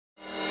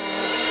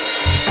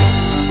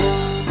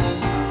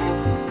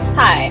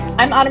Hi,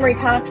 I'm Anna Marie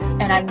Cox,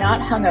 and I'm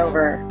not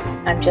hungover.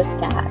 I'm just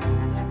sad.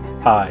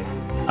 Hi,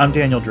 I'm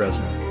Daniel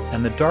Dresner,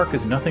 and the dark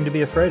is nothing to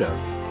be afraid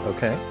of,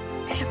 okay?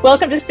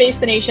 Welcome to Space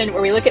the Nation,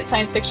 where we look at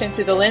science fiction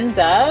through the lens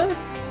of...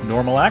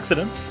 normal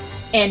accidents.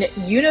 And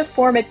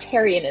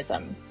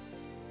uniformitarianism.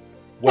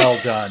 Well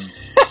done.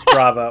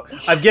 Bravo.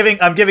 I'm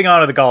giving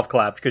Anna the golf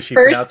clap because she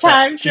nailed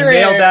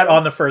that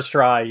on the first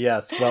try.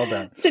 Yes, well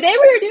done. Today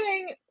we're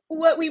doing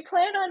what we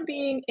plan on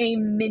being a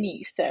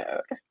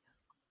mini-sode.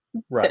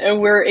 Right.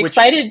 We're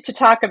excited to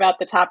talk about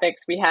the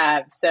topics we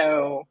have,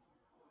 so,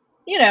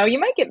 you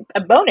might get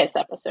a bonus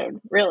episode,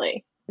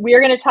 really. We are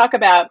going to talk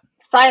about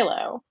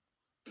Silo.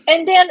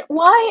 And Dan,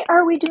 why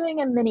are we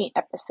doing a mini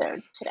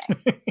episode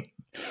today?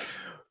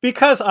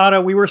 Because,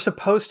 Anna, we were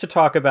supposed to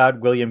talk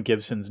about William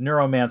Gibson's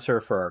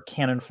Neuromancer for our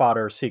Cannon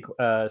Fodder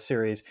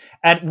series,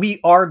 and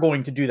we are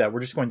going to do that. We're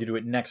just going to do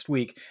it next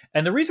week.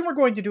 And the reason we're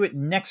going to do it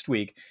next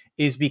week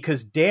is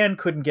because Dan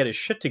couldn't get his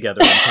shit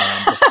together in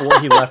time before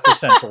he left for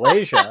Central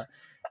Asia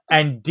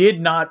and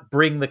did not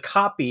bring the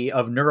copy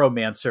of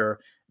Neuromancer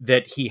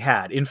that he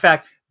had. In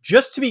fact,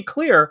 just to be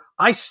clear,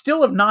 I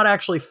still have not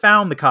actually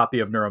found the copy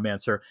of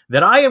Neuromancer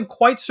that I am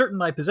quite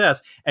certain I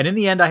possess. And in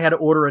the end, I had to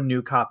order a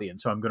new copy. And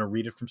so I'm going to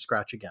read it from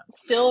scratch again.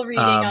 Still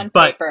reading on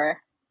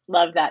paper.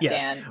 Love that,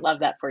 yes. Dan.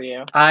 Love that for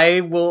you.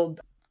 I will.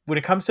 When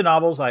it comes to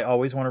novels, I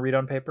always want to read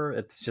on paper.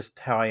 It's just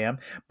how I am.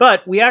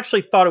 But we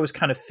actually thought it was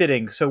kind of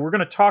fitting. So we're going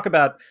to talk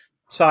about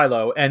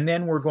Silo, and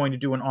then we're going to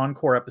do an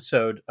encore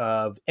episode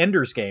of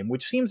Ender's Game,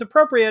 which seems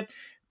appropriate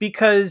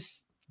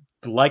because...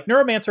 like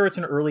Neuromancer, it's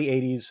an early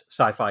 80s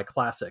sci-fi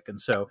classic. And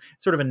so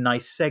it's sort of a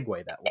nice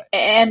segue that way.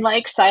 And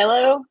like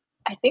Silo,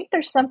 I think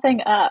there's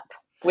something up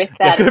with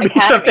that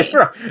academy.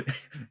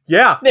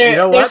 Yeah.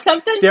 There's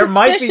something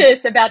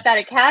suspicious about that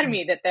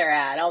academy that they're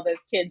at, all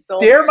those kids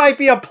soldiers. There might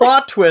be a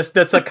plot twist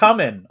that's a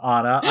coming,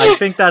 Anna. I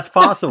think that's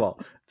possible.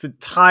 It's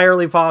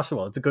entirely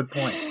possible. It's a good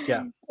point.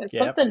 Yeah.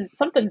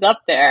 Something's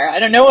up there. I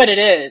don't know what it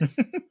is.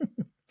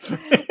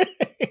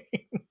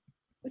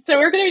 So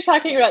we're going to be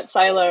talking about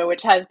Silo,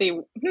 which has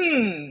the,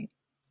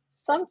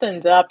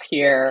 something's up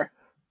here.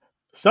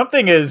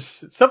 Something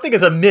is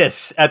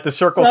amiss at the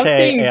Circle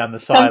K and the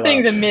Silo.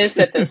 Something's amiss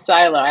at the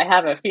Silo, I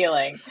have a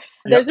feeling.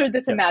 Those are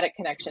the thematic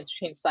connections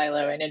between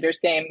Silo and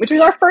Ender's Game, which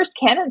was our first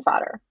cannon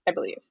fodder, I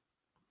believe.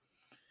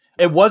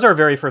 It was our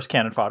very first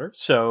cannon fodder,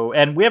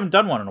 and we haven't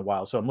done one in a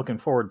while, so I'm looking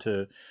forward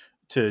to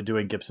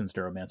doing Gibson's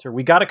Neuromancer.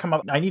 We got to come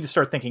up. I need to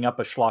start thinking up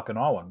a Schlock and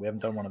Awe one. We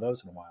haven't done one of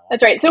those in a while.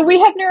 That's right. So we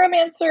have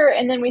Neuromancer,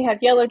 and then we have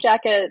Yellow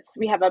Jackets.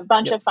 We have a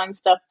bunch of fun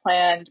stuff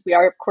planned. We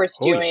are, of course,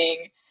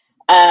 doing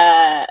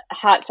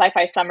Hot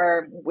Sci-Fi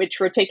Summer,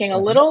 which we're taking a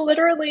little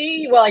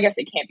literally. Well, I guess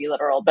it can't be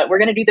literal, but we're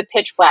going to do the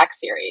Pitch Black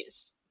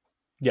series.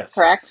 Yes.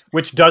 Correct?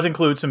 Which does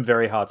include some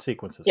very hot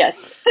sequences.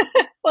 Yes.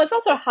 Well, it's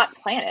also a hot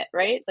planet,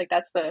 right? Like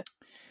that's the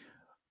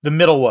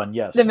middle one,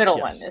 yes. The middle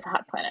one is a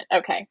hot planet.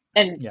 Okay.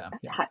 And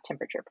hot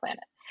temperature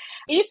planet.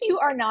 If you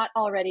are not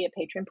already a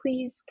patron,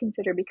 please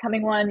consider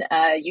becoming one.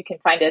 You can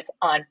find us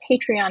on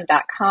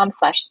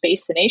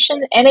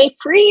patreon.com/spacethenation. And a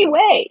free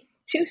way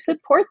to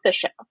support the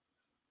show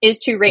is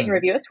to rate and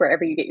review us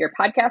wherever you get your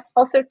podcasts.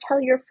 Also, tell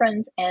your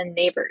friends and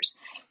neighbors.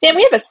 Dan,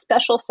 we have a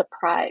special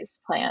surprise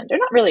planned. Or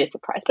not really a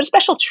surprise, but a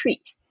special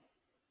treat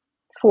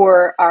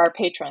for our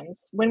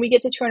patrons when we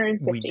get to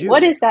 250.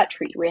 What is that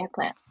treat we have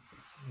planned?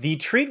 The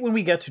treat when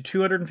we get to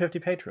 250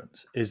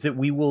 patrons is that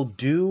we will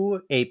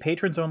do a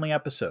patrons-only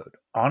episode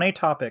on a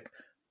topic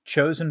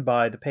chosen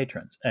by the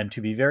patrons. And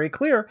to be very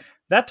clear,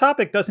 that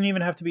topic doesn't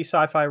even have to be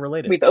sci-fi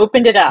related. We've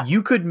opened it up.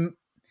 You could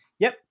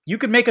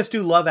make us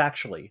do Love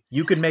Actually.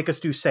 You could make us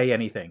do Say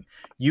Anything.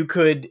 You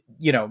could,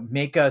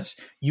 make us...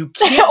 You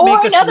can't or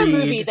make us another read...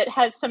 movie that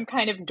has some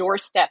kind of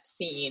doorstep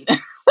scene.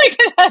 Like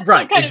it has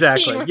right, some kind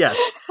exactly, of scene. Yes.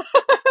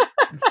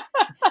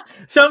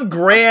 Some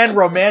grand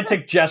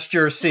romantic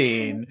gesture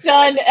scene.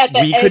 Done at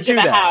the edge of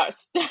the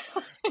house.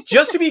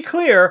 Just to be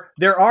clear,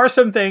 there are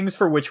some things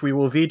for which we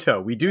will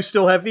veto. We do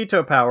still have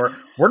veto power.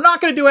 We're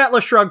not going to do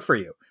Atlas Shrugged for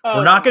you.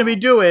 We're not going to be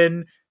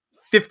doing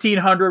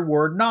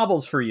 1,500-word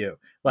novels for you.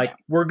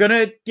 We're going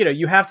to,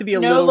 you have to be a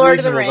little Lord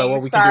reasonable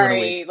of the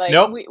Rings,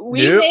 about what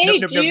we can do in a week. We may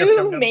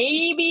do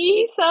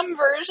maybe some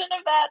version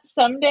of that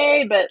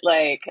someday, but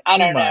I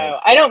don't know.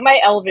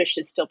 My Elvish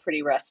is still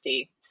pretty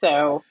rusty,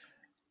 so...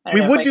 We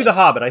would do The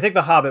Hobbit. I think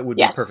The Hobbit would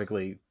be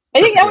perfectly.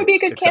 I think that would be a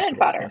good cannon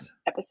fodder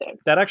episode.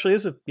 That actually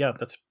is that's a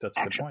good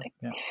point.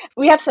 Yeah.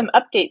 We have some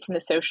updates in the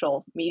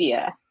social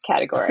media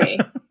category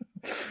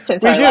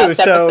since our last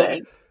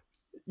episode.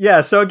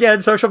 Yeah, so again,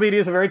 social media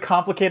is a very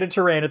complicated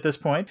terrain at this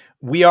point.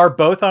 We are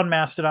both on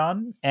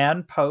Mastodon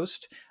and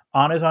Post.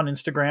 Anna's on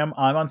Instagram.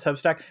 I'm on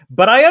Substack.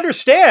 But I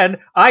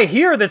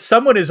hear that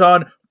someone is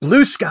on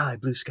Blue Sky.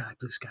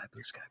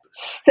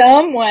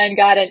 Someone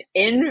got an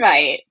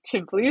invite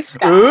to Blue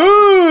Sky.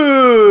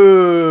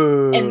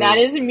 Ooh! And that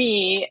is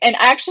me. And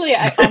actually,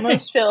 I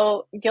almost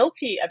feel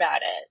guilty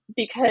about it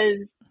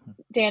because,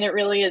 Dan, it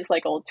really is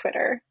like old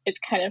Twitter. It's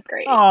kind of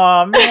great.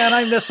 Oh, man,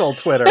 I miss old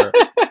Twitter.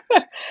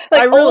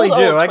 I really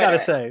do, I gotta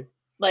say.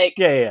 Like,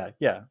 yeah.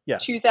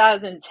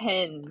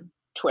 2010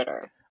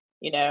 Twitter.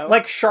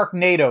 Like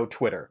Sharknado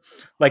Twitter.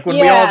 Like when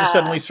we all just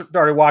suddenly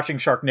started watching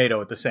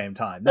Sharknado at the same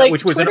time,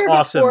 which was Twitter an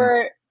awesome.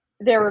 Before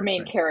there were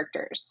main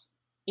characters,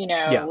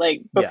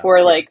 like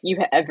before, like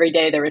every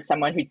day there was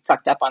someone who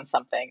fucked up on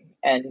something,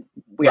 and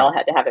we all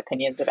had to have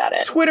opinions about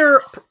it.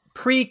 Twitter.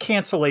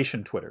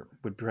 Pre-cancellation Twitter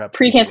would perhaps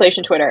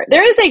pre-cancellation Twitter.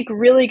 There is a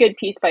really good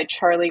piece by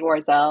Charlie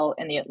Warzel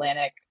in The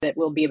Atlantic that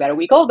will be about a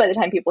week old by the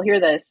time people hear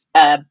this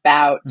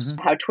about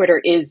how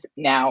Twitter is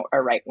now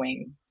a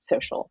right-wing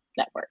social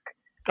network.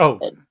 Oh,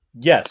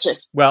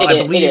 yes. Well, I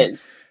believe it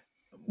is.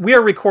 We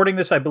are recording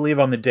this, I believe,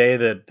 on the day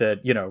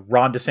that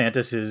Ron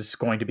DeSantis is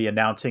going to be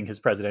announcing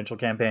his presidential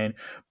campaign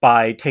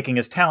by taking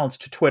his talents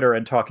to Twitter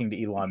and talking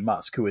to Elon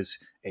Musk, who is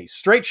a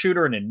straight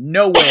shooter and in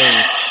no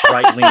way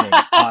right-leaning.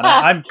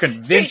 I'm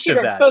convinced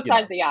of that. Both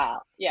sides of the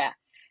aisle. Yeah.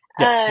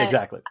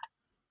 Exactly.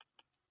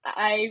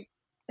 I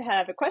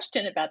have a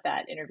question about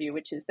that interview,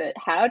 which is that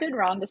how did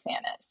Ron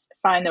DeSantis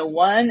find the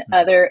one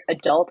other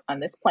adult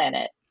on this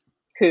planet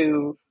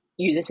who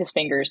uses his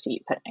fingers to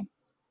eat pudding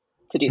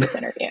to do this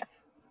interview?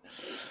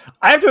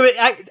 I have to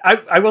admit,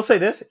 I will say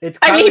this. It's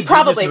he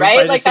probably,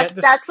 right? Like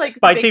that's like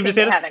by the Team big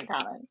thing DeSantis they have in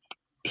common.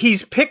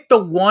 He's picked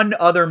the one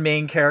other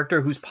main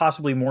character who's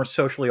possibly more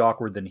socially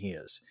awkward than he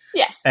is.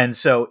 Yes. And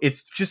so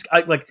it's just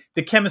like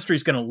the chemistry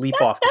is going to leap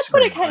off the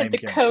screen. That's what kind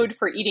of the code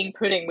for eating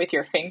pudding with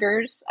your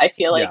fingers, I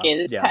feel like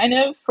is kind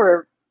of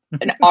for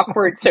an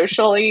awkward a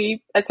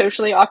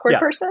socially awkward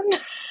person.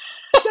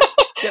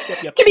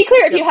 Yep. To be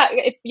clear,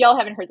 if y'all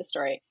haven't heard the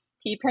story,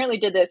 he apparently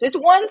did this. It's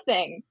one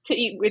thing to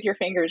eat with your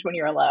fingers when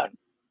you're alone.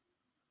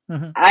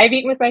 Mm-hmm. I've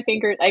eaten with my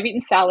fingers. I've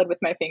eaten salad with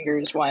my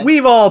fingers once.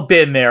 We've all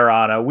been there,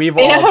 Anna. We've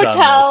all done this. In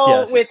a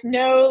hotel with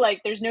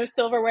there's no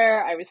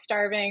silverware. I was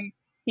starving.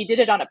 He did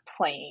it on a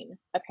plane,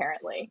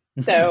 apparently.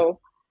 So,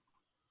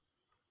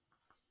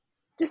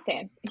 just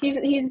saying, he's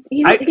an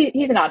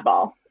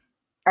oddball.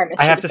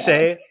 I have to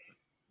say,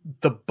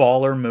 the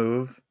baller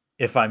move,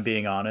 if I'm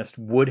being honest,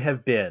 would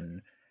have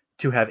been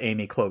to have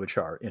Amy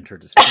Klobuchar enter.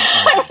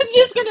 I was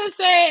just gonna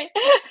say,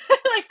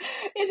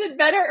 is it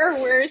better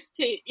or worse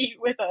to eat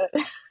with a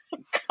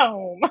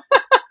comb?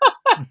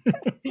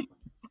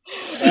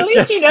 At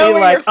least you know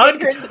where your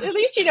fingers. At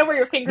least you know where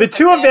your fingers. The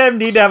two of them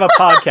need to have a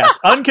podcast: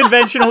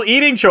 Unconventional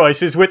Eating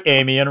Choices with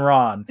Amy and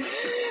Ron.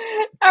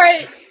 All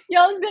right,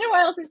 y'all. It's been a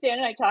while since Dan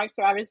and I talked,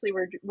 so obviously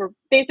we're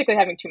basically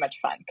having too much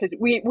fun because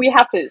we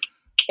have to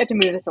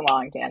move this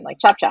along, Dan. Like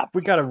chop chop.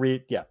 We got to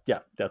read. Yeah,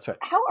 that's right.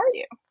 How are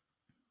you?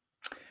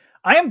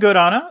 I am good,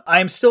 Anna. I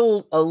am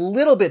still a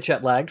little bit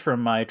jet lagged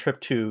from my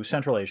trip to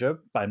Central Asia.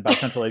 By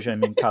Central Asia, I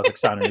mean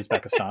Kazakhstan and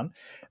Uzbekistan,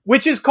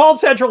 which is called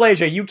Central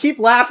Asia. You keep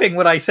laughing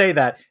when I say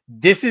that.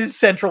 This is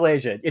Central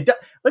Asia.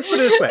 Let's put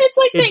it this way. It's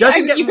like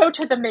saying you go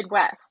to the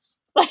Midwest.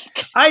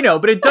 I know,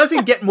 but it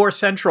doesn't get more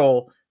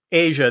Central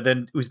Asia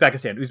than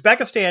Uzbekistan.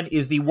 Uzbekistan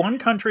is the one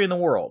country in the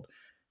world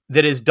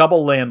that is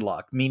double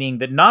landlocked, meaning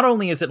that not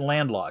only is it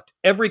landlocked,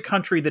 every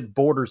country that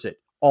borders it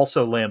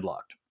also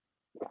landlocked.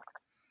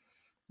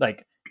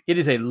 It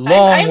is a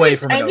long way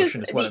from an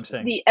ocean, is what I'm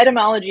saying. The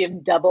etymology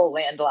of double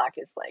landlocked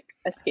is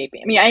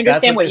escaping. I mean, I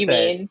understand what you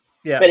mean,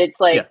 but it's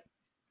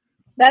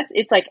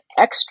it's like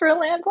extra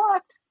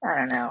landlocked. I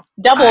don't know.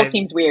 Double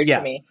seems weird to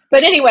me.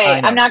 But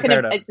anyway, I'm not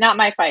going to, it's not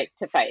my fight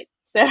to fight.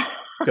 So,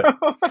 good.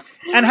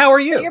 And how are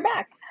you? So you're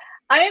back.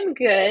 I am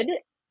good.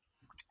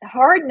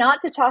 Hard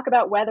not to talk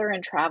about weather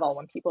and travel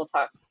when people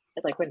talk,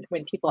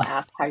 when people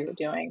ask how you're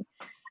doing.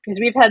 Because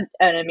we've had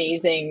an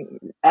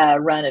amazing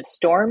run of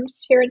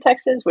storms here in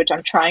Texas, which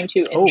I'm trying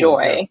to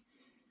enjoy.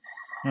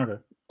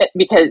 Okay.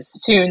 Because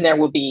soon there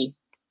will be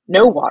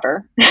no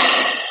water.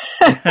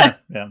 Yeah.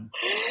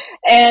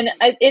 And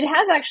it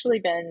has actually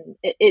been,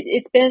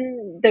 it's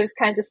been those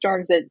kinds of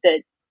storms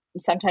that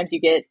sometimes you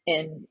get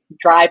in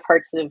dry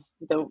parts of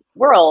the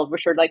world,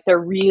 which are they're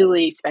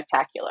really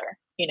spectacular.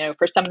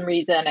 For some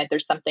reason,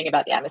 there's something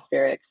about the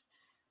atmospherics.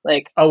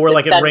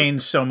 It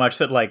rains so much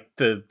that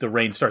the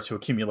rain starts to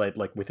accumulate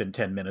within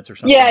 10 minutes or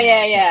something.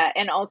 Yeah.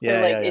 And also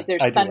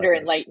there's thunder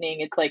and lightning.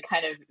 It's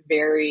kind of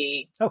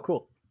very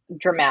cool,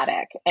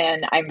 dramatic.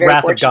 And I'm very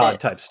Wrath fortunate of God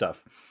type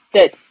stuff.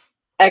 That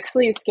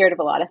Exley is scared of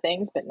a lot of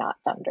things, but not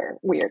thunder.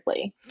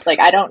 Weirdly,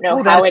 I don't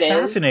know how it is.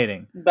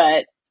 Fascinating.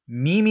 But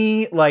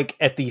Mimi,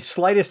 at the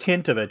slightest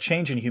hint of a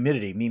change in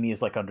humidity, Mimi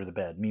is under the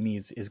bed. Mimi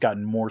is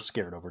gotten more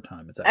scared over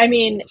time. It's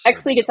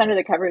Exley gets under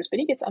the covers, but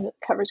he gets under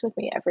the covers with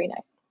me every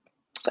night.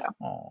 So,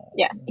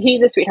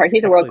 he's a sweetheart.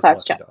 He's a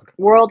world-class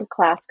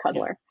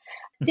cuddler.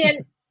 Yeah.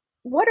 Dan,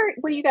 what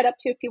do you got up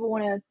to if people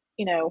want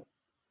to,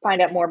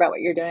 find out more about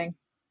what you're doing?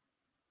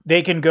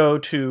 They can go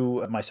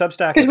to my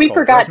Substack. Because we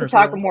forgot to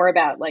talk more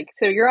about,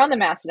 so you're on the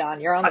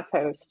Mastodon, you're on the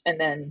Post, and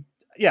then...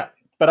 Yeah,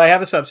 but I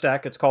have a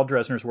Substack. It's called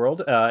Dresner's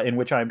World, in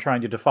which I'm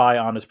trying to defy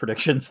honest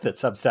predictions that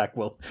Substack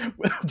will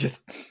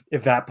just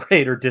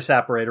evaporate or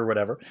disapparate or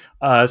whatever.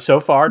 So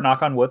far,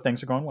 knock on wood,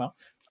 things are going well.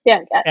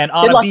 Yeah, and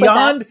on a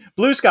beyond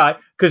Blue Sky,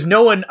 because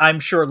no one I'm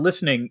sure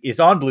listening is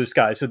on Blue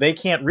Sky, so they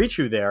can't reach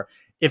you there.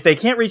 If they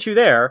can't reach you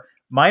there,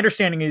 my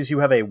understanding is you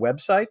have a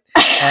website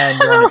and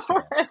you're on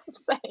Instagram.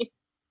 Website.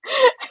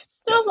 I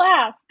still Don't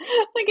laugh.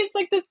 Like it's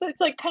like this. It's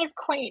like kind of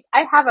quaint.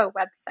 I have a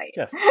website.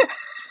 Yes.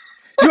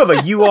 You have a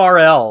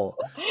URL.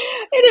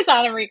 It is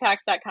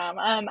annamariecox.com.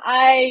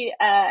 I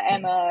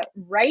am a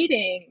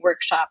writing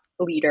workshop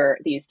leader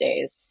these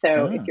days.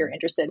 So if you're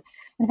interested,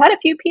 I've had a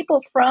few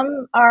people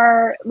from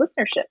our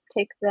listenership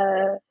take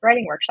the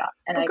writing workshop,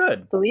 and I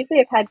believe they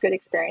have had good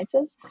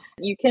experiences.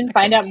 You can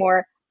find out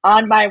more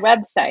on my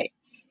website.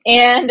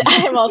 And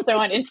I'm also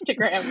on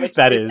Instagram, which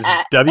that is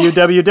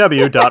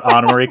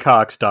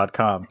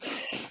www.annamariecox.com.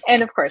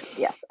 And of course,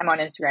 yes, I'm on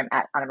Instagram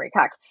at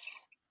AnnaMarieCox.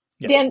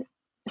 Yes. Dan,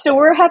 so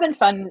we're having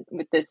fun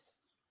with this,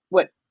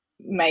 what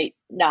might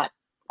not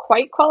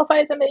quite qualify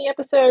as a mini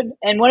episode.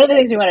 And one of the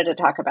things we wanted to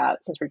talk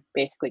about, since we're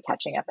basically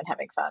catching up and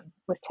having fun,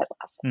 was Ted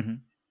Lasso. Mm-hmm.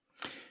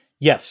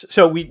 Yes.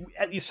 So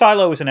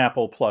Silo is an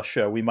Apple Plus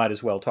show. We might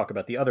as well talk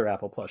about the other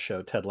Apple Plus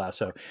show, Ted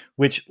Lasso,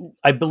 which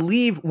I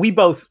believe we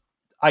both,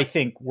 I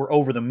think, were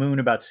over the moon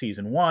about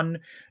season 1.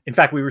 In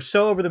fact, we were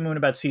so over the moon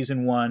about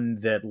season 1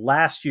 that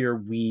last year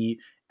we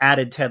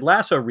added Ted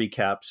Lasso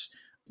recaps,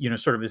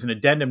 sort of as an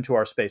addendum to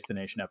our Space the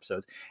Nation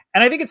episodes.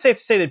 And I think it's safe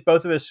to say that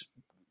both of us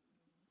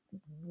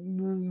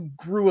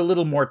grew a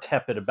little more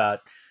tepid about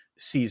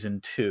season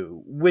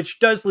 2, which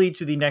does lead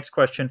to the next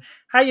question.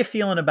 How are you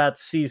feeling about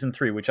season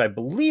 3, which I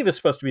believe is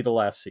supposed to be the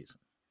last season?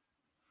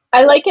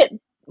 I like it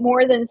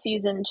more than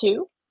season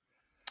 2.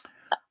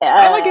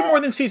 I like it more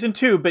than season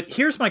 2, but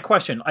here's my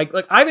question.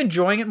 I'm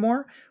enjoying it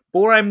more, but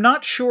what I'm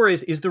not sure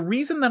is the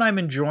reason that I'm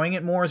enjoying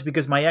it more is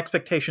because my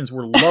expectations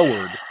were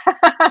lowered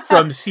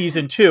from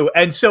season 2.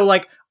 And so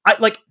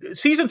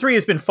season 3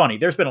 has been funny.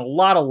 There's been a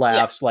lot of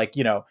laughs,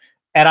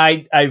 and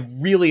I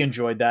really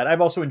enjoyed that.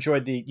 I've also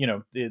enjoyed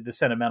the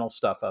sentimental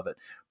stuff of it.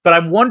 But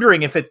I'm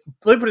wondering if let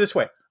me put it this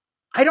way.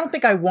 I don't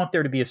think I want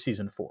there to be a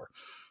season 4.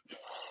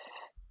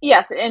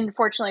 Yes, and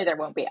fortunately there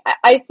won't be.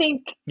 I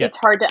think it's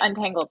hard to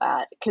untangle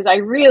that because I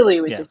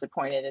really was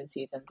disappointed in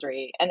season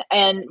 3,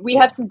 and we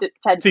have some Ted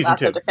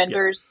Lasso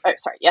defenders. Yeah. Oh,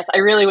 sorry, yes, I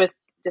really was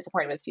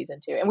disappointed with season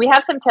 2, and we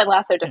have some Ted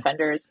Lasso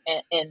defenders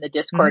in the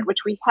Discord,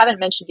 which we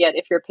haven't mentioned yet.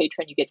 If you're a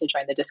patron, you get to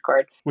join the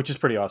Discord, which is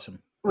pretty awesome.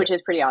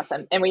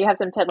 And we have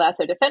some Ted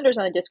Lasso defenders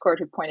on the Discord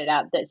who pointed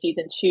out that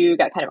season 2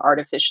 got kind of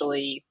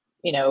artificially,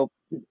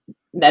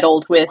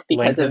 meddled with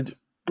because of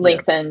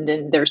lengthened,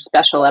 and there's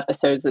special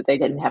episodes that they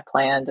didn't have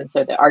planned, and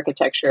so the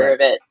architecture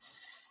of it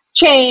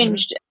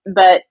changed.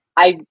 But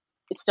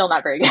it's still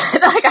not very good.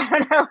 I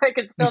don't know,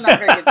 it's still not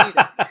very good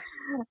season.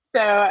 So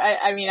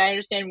I mean, I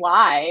understand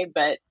why,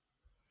 but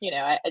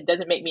it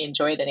doesn't make me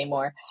enjoy it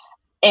anymore.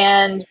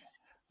 And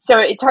so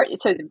it's hard.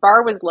 So the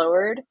bar was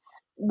lowered.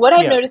 What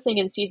I'm noticing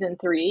in season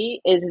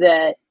 3 is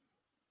that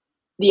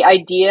the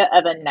idea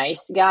of a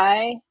nice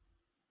guy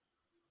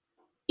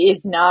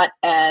is not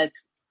as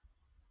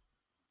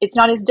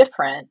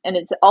different, and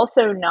it's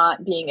also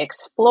not being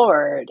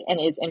explored and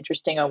is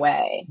interesting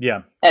away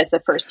as the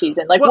first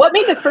season. What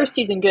made the first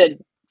season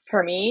good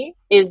for me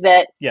is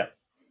that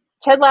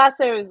Ted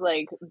Lasso's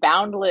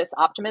boundless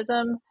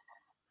optimism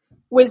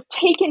was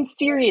taken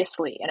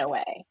seriously in a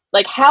way.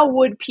 How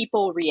would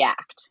people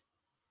react?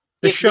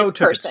 The show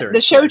took it seriously.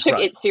 The show took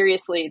it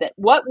seriously. That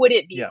what would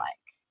it be like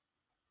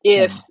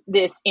if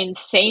this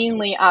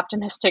insanely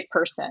optimistic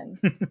person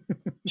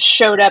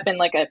showed up in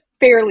a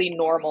fairly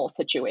normal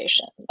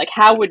situation?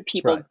 How would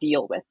people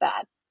deal with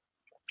that?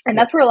 And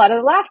that's where a lot of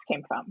the laughs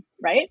came from,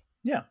 right?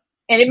 Yeah.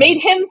 And it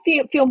made him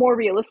feel more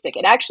realistic.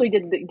 It actually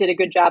did a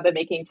good job of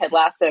making Ted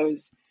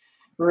Lasso's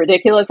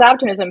ridiculous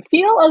optimism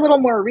feel a little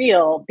more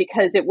real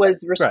because it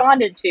was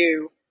responded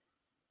to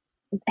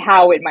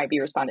how it might be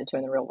responded to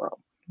in the real world.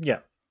 Yeah.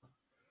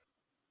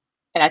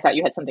 And I thought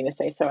you had something to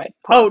say, so I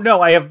paused. Oh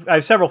no, I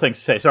have several things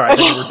to say. Sorry, I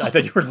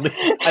thought you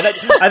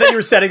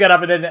were setting it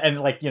up,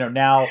 and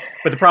now.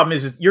 But the problem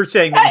is you're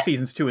saying that in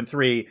seasons 2 and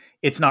 3,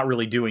 it's not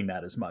really doing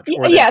that as much.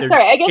 Sorry.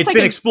 I guess it's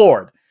been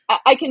explored.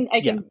 I can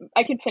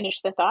finish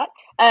the thought,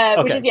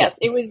 which is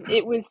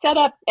it was set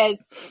up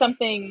as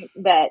something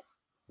that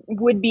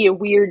would be a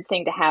weird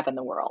thing to have in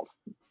the world.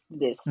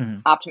 This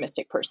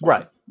optimistic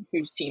person,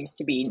 who seems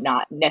to be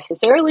not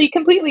necessarily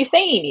completely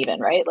sane, even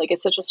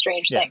it's such a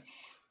strange thing.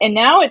 And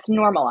now it's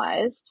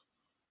normalized.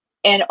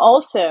 And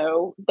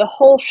also the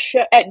whole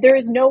show, there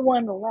is no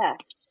one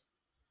left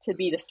to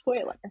be the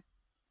spoiler.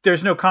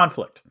 There's no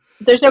conflict.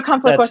 There's no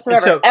conflict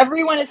whatsoever. So,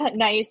 everyone is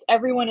nice.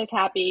 Everyone is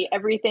happy.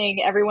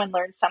 Everyone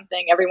learns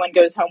something. Everyone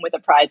goes home with a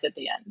prize at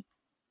the end.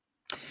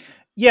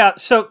 Yeah.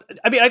 So,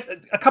 I mean,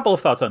 a couple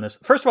of thoughts on this.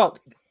 First of all,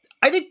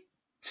 I think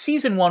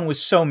season 1 was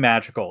so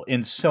magical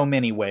in so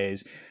many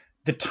ways.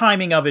 The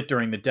timing of it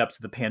during the depths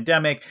of the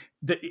pandemic,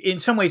 in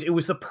some ways, it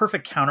was the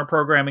perfect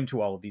counter-programming to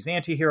all of these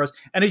anti-heroes.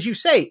 And as you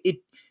say,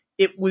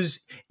 it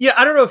was,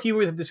 I don't know if you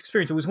had this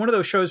experience. It was one of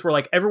those shows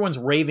where everyone's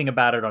raving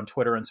about it on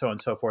Twitter and so on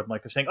and so forth. And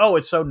they're saying, oh,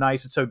 it's so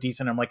nice. It's so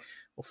decent. I'm like,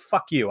 well,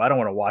 fuck you. I don't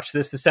want to watch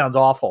this. This sounds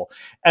awful.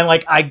 And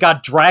I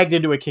got dragged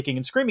into it kicking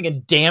and screaming,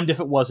 and damned if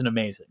it wasn't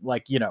amazing.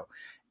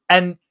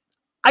 And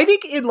I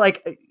think in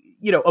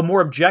a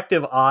more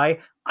objective eye,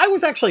 I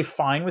was actually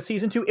fine with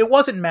season 2. It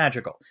wasn't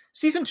magical.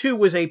 Season 2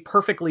 was a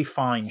perfectly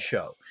fine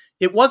show.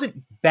 It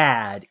wasn't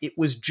bad. It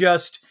was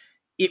just,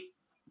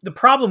 the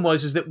problem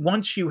is that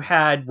once you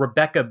had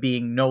Rebecca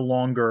being no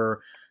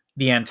longer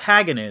the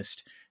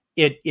antagonist,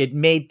 it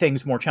made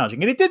things more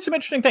challenging. And it did some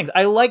interesting things.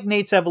 I like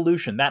Nate's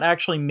evolution. That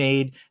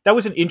actually that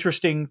was an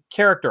interesting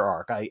character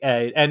arc.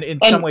 And in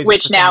some ways,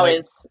 which now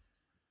is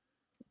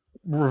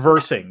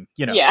reversing,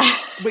 Yeah.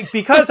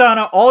 Because,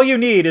 Anna, all you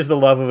need is the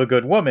love of a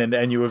good woman,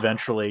 and you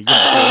eventually, for a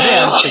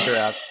man, figure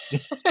out.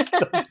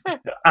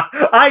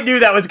 I knew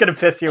that was going to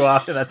piss you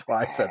off, and that's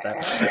why I said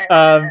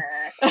that.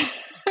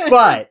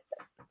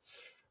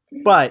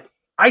 But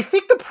I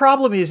think the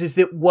problem is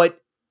that what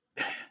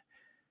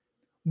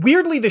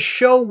weirdly the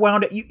show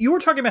wound up. You were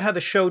talking about how the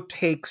show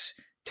takes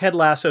Ted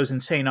Lasso's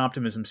insane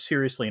optimism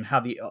seriously and how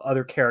the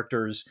other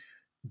characters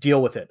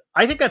deal with it.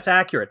 I think that's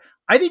accurate.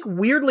 I think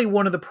weirdly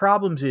one of the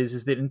problems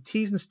is that in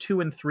seasons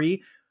 2 and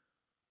 3,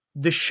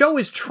 the show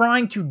is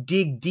trying to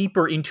dig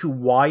deeper into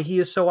why he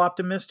is so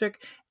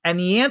optimistic, and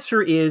the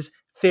answer is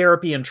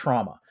therapy and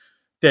trauma.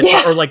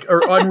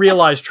 Or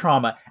unrealized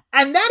trauma.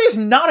 And that is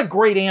not a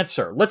great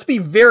answer. Let's be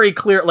very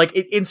clear. Like,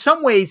 in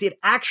some ways, it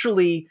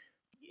actually,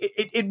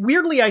 it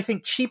weirdly, I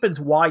think, cheapens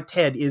why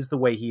Ted is the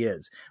way he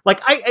is. Like,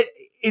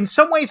 in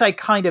some ways, I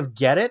kind of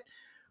get it,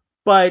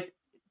 but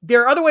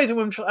there are other ways in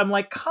which I'm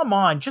like, come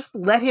on, just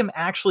let him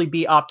actually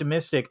be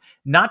optimistic,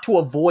 not to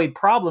avoid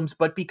problems,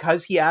 but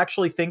because he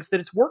actually thinks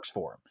that it works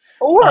for him.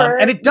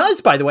 And it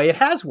does, by the way, it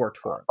has worked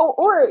for him.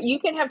 Or you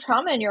can have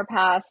trauma in your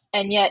past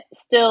and yet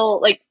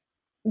still, like,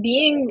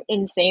 being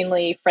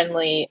insanely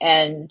friendly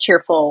and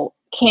cheerful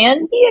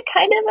can be a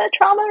kind of a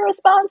trauma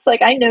response.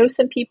 Like, I know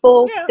some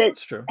people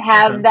that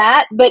have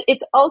that, but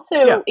it's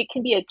also, it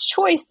can be a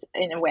choice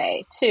in a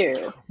way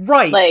too.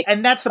 Right. Like,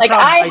 and that's the problem.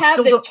 I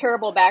have this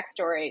terrible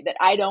backstory that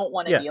I don't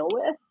want to deal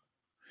with.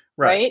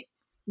 Right.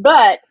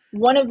 But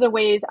one of the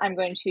ways I'm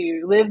going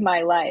to live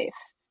my life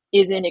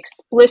is in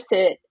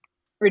explicit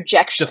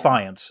rejection.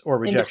 Defiance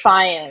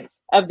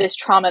of this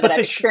trauma that I've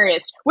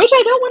experienced, which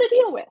I don't want to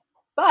deal with.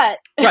 But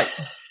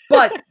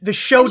the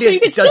show so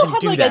you could doesn't still have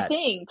do like that. a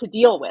thing to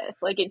deal with.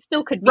 Like, it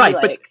still could be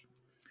but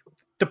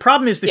the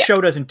problem is the show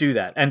doesn't do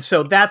that, and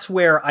so that's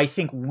where I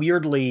think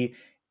weirdly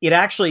it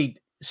actually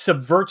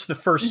subverts the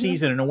first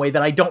season in a way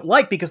that I don't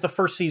like, because the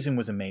first season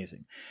was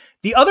amazing.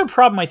 The other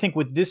problem I think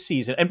with this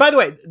season, and by the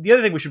way, the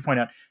other thing we should point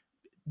out,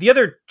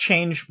 the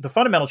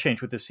fundamental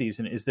change with this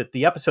season is that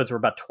the episodes are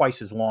about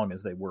twice as long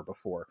as they were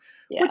before,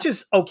 which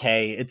is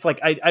okay. It's like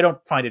I don't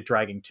find it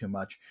dragging too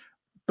much,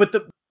 but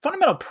the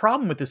fundamental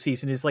problem with the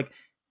season is, like,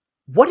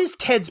 what is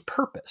Ted's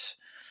purpose?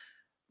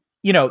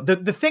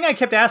 The thing I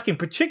kept asking,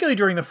 particularly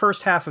during the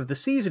first half of the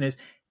season, is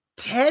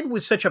Ted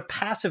was such a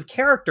passive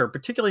character,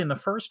 particularly in the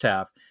first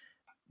half,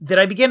 that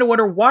I began to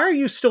wonder, why are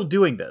you still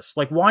doing this?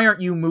 Like, why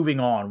aren't you moving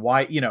on?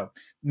 Why,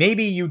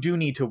 maybe you do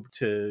need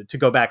to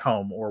go back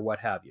home or what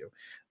have you.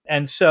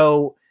 And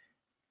so,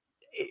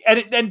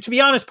 and to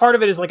be honest, part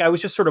of it is, like, I was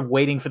just sort of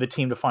waiting for the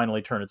team to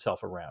finally turn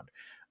itself around.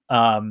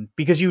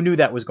 Because you knew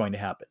that was going to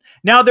happen.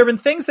 Now, there have been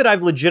things that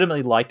I've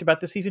legitimately liked about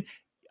this season.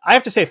 I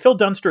have to say, Phil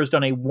Dunster has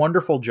done a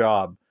wonderful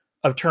job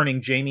of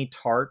turning Jamie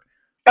Tart.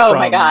 Oh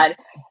my God.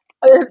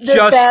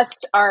 The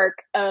best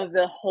arc of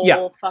the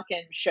whole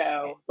fucking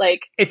show.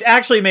 Like, it's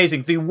actually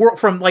amazing.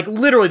 From like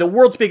literally the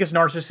world's biggest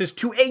narcissist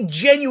to a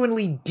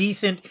genuinely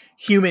decent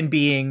human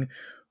being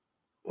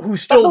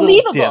who's still a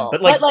little dim,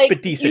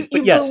 but decent.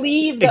 You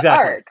believe the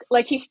arc.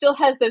 Like, he still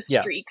has those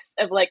streaks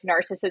of, like,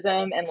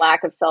 narcissism and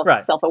lack of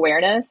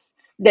self-awareness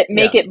that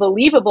make it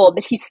believable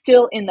that he's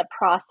still in the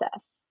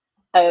process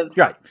of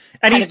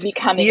he's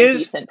becoming a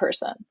decent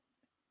person.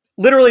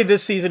 Literally,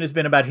 this season has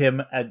been about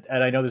him, and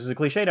I know this is a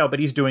cliche now, but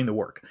he's doing the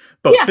work,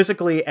 both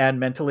physically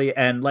and mentally,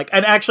 and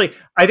actually,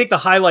 I think the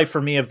highlight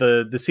for me of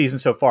the season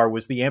so far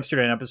was the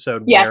Amsterdam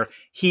episode where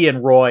he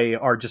and Roy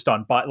are just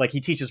on bike. Like,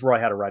 he teaches Roy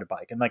how to ride a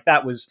bike, and like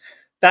that was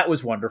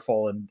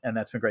wonderful, and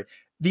that's been great.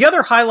 The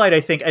other highlight,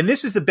 I think, and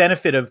this is the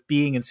benefit of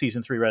being in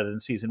season 3 rather than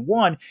season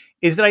 1,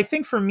 is that I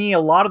think for me, a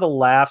lot of the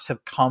laughs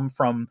have come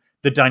from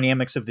the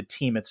dynamics of the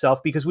team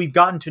itself, because we've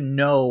gotten to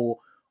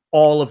know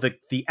all of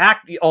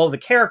all of the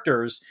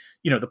characters,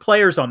 the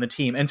players on the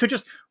team. And so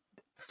just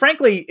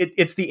frankly,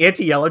 it's the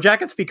anti-Yellow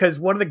Jackets, because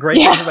one of the great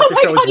things about the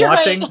show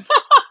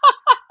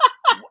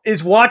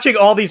is watching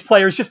all these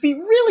players just be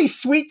really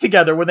sweet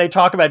together when they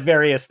talk about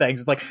various things.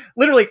 It's like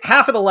literally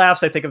half of the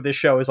laughs I think of this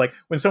show is like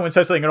when someone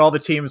says something and all the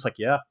team is like,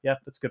 yeah,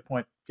 that's a good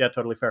point. Yeah,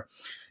 totally fair.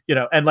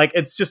 And like,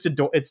 it's just,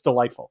 it's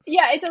delightful.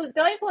 Yeah, it's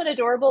delightful and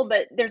adorable,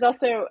 but there's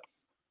also,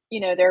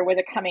 there was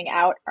a coming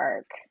out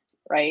arc,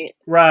 right?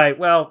 Right.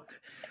 Well,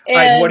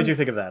 what did you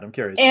think of that? I'm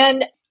curious.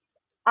 And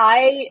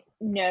I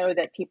know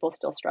that people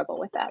still struggle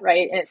with that,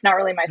 right? And it's not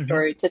really my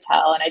story to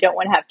tell, and I don't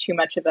want to have too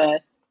much of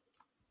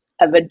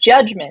a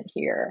judgment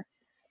here.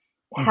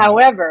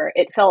 However,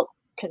 it felt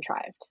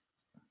contrived.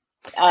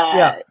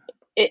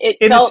 it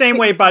in felt, the same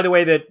way, by the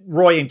way, that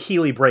Roy and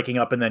Keeley breaking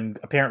up and then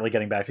apparently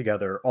getting back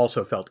together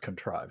also felt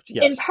contrived.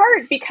 Yes. In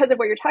part because of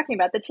what you're talking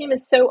about. The team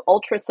is so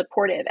ultra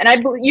supportive,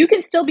 and you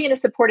can still be in a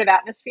supportive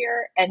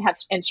atmosphere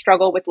and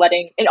struggle with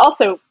letting. And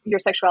also, your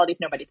sexuality is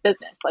nobody's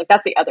business. Like,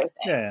 that's the other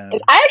thing. Yeah.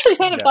 Is I actually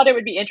kind of thought it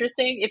would be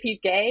interesting if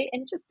he's gay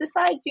and just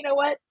decides, you know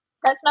what,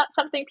 that's not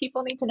something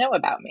people need to know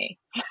about me.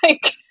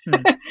 Like,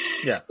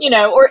 you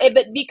know,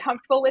 but be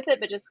comfortable with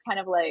it, but just kind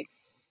of like,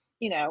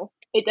 you know,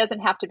 it doesn't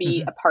have to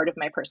be a part of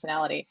my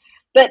personality.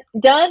 But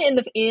done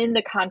in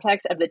the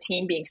context of the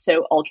team being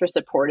so ultra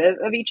supportive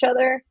of each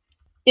other,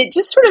 it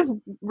just sort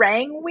of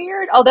rang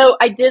weird. Although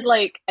I did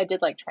like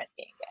Trent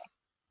being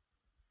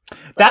gay.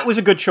 That was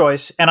a good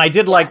choice, and I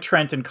did like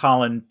Trent and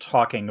Colin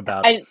talking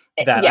about that.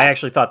 Yes. I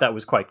actually thought that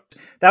was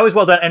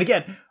well done. And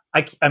again,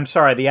 I'm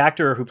sorry, the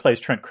actor who plays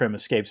Trent Krim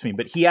escapes me,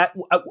 but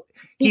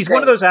he's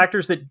one of those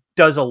actors that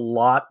does a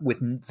lot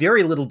with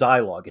very little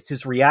dialogue. It's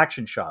his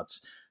reaction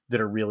shots that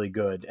are really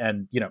good,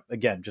 and, you know,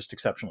 again, just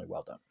exceptionally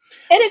well done.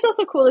 And it's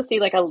also cool to see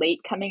like a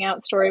late coming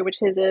out story, which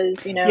his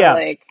is, you know,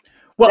 like,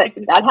 well,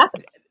 that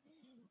happens.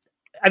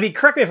 I mean,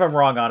 correct me if I'm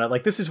wrong on it.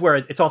 Like, this is where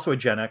it's also a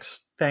Gen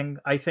X thing,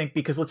 I think,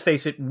 because let's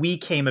face it, we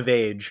came of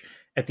age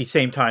at the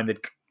same time that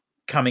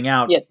coming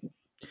out,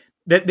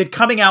 that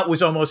coming out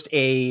was almost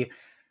a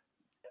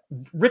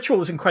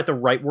ritual. Isn't quite the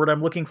right word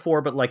I'm looking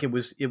for, but like it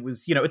was,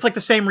 you know, it's like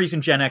the same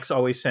reason Gen X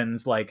always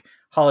sends like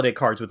holiday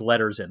cards with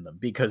letters in them,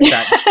 because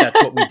that's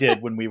what we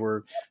did when we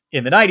were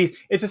in the 90s.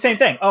 It's the same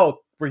thing. Oh,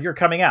 you're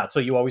coming out, so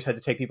you always had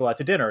to take people out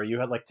to dinner. Or you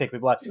had like take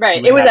people out.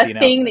 Right. It was a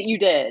thing that you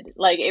did.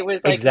 Like, it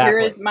was like, here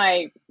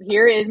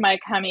is my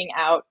coming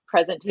out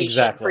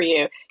presentation for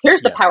you.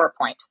 Here's the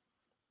PowerPoint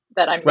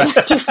that I'm going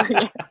to do for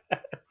you.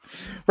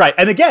 Right.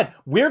 And again,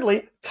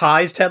 weirdly,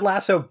 ties Ted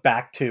Lasso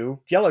back to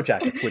Yellow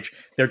Jackets, which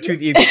they're two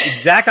the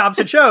exact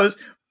opposite shows.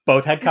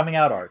 Both had coming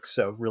out arcs.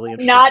 So really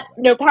interesting.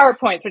 No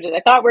PowerPoints, which is, I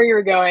thought where you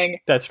were going.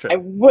 That's true. I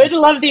would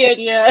love the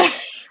idea of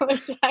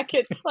Yellow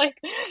Jackets, like,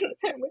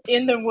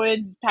 in the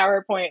woods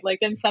PowerPoint, like,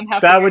 then somehow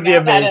that would be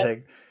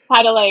amazing.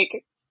 How to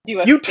like do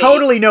a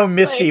totally know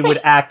Misty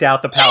would act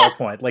out the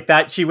PowerPoint. Yes! Like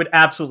that. She would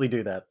absolutely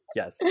do that.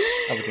 Yes.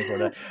 I'm looking forward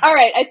to that. All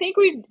right. I think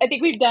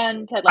we've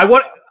done Ted Lasso.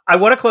 I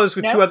want to close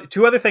with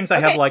two other things I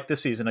have liked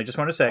this season. I just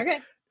want to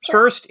say,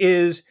 First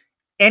is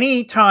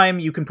any time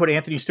you can put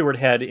Anthony Stewart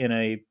Head in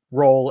a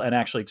role and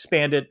actually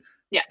expand it,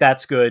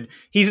 that's good.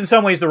 He's in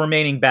some ways the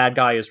remaining bad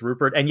guy is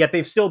Rupert, and yet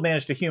they've still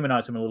managed to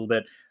humanize him a little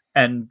bit.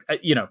 And,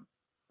 you know,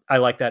 I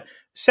like that.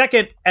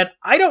 Second, and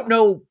I don't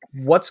know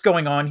what's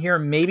going on here.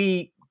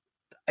 Maybe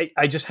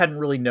I just hadn't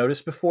really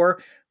noticed before,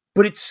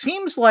 but it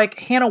seems like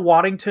Hannah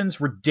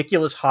Waddington's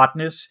ridiculous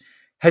hotness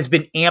has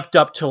been amped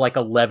up to like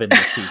 11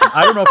 this season.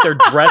 I don't know if they're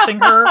dressing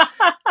her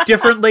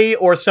differently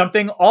or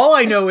something. All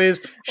I know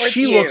is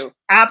she looks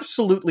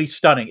absolutely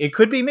stunning. It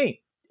could be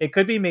me. It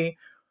could be me.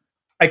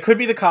 It could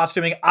be the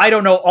costuming. I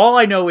don't know. All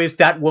I know is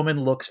that woman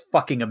looks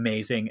fucking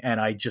amazing, and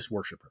I just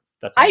worship her.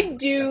 That's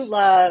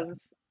love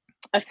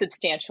a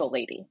substantial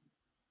lady.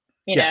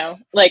 You know,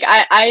 like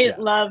I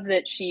love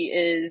that she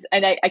is,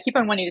 and I keep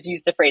on wanting to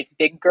use the phrase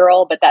big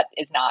girl, but that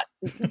is not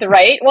the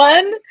right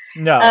one.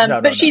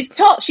 But she's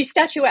tall, she's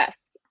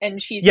statuesque,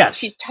 and she's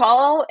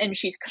tall, and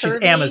she's curvy. She's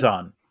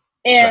Amazon.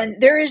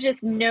 And there is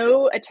just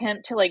no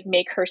attempt to like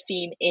make her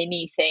seem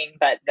anything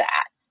but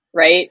that.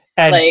 Right.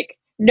 And like,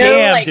 no,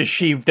 damn, like,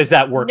 does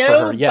that work for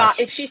her? Yes.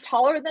 If she's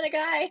taller than a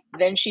guy,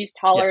 then she's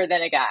taller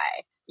than a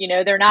guy. You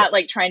know, they're not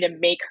like trying to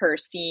make her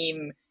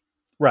seem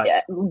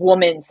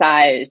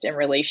woman-sized in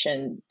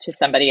relation to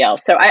somebody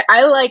else. So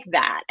I like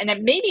that.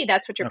 And maybe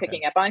that's what you're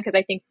picking up on, because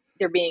I think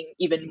they're being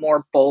even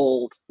more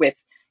bold with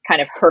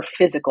kind of her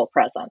physical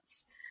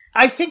presence.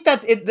 I think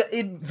that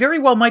it very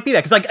well might be that.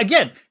 Because, like,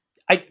 again,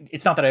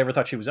 it's not that I ever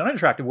thought she was an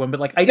unattractive woman,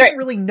 but like I didn't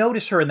really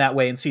notice her in that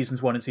way in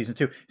seasons 1 and season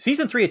 2.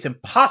 Season 3, it's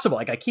impossible.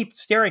 Like I keep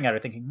staring at her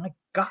thinking, my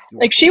God.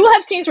 Like she will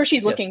have scenes where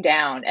she's looking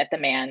down at the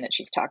man that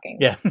she's talking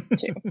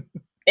to.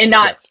 And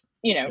not,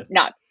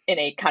 not in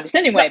a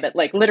condescending way, but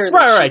like literally.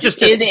 Right. Just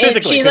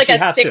physically. She's like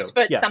a 6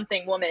 foot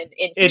something woman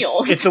in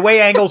heels. It's the way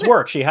angles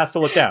work. She has to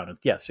look down.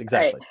 Yes,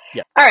 exactly. Right.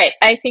 Yeah. All right.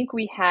 I think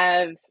we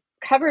have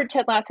covered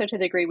Ted Lasso to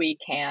the degree we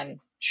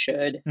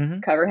should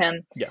cover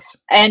him. Yes.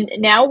 And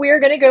now we're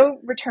going to go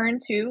return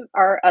to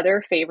our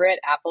other favorite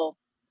Apple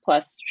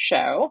Plus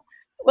show.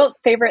 Well,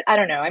 favorite, I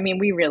don't know. I mean,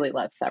 we really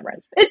love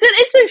Severance.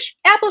 It's the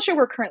Apple show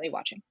we're currently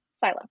watching,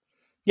 Silo.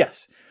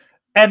 Yes.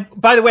 And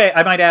by the way,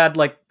 I might add,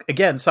 like,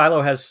 again,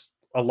 Silo has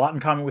a lot in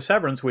common with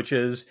Severance, which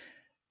is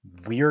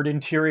weird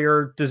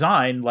interior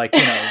design, like,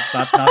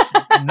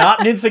 not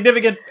an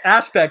insignificant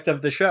aspect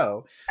of the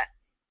show.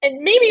 And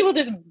maybe we'll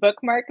just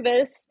bookmark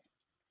this,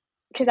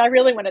 because I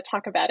really want to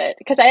talk about it,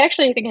 because I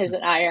actually think it has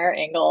an IR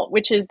angle,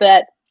 which is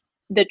that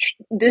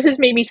this has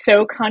made me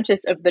so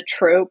conscious of the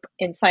trope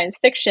in science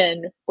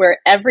fiction where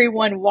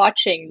everyone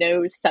watching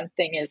knows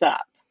something is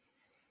up.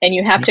 And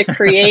you have to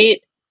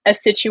create a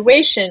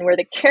situation where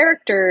the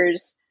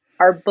characters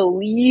are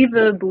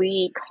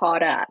believably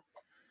caught up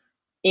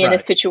in a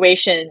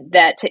situation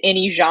that to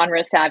any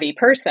genre savvy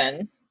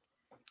person,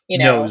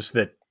 knows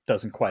that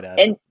doesn't quite add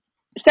And up.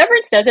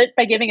 Severance does it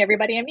by giving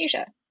everybody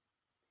amnesia.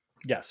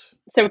 Yes.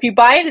 So if you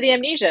buy into the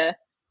amnesia,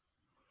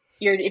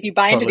 if you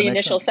buy into Totally the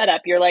makes initial sense.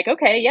 setup, you're like,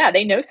 okay, yeah,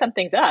 they know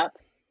something's up.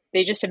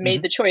 They just have made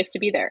Mhm. the choice to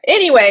be there.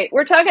 Anyway,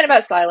 we're talking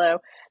about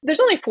Silo. There's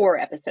only 4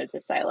 episodes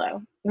of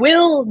Silo.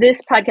 Will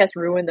this podcast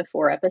ruin the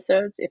 4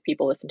 episodes if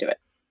people listen to it?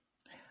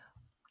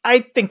 I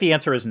think the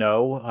answer is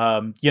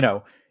no.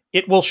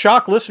 It will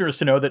shock listeners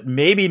to know that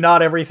maybe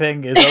not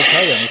everything is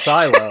okay in the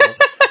Silo.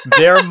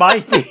 There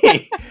might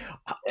be.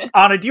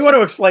 Anna, do you want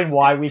to explain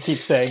why we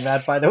keep saying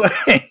that, by the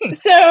way?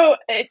 So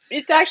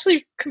it's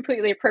actually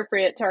completely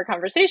appropriate to our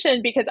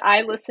conversation because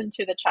I listened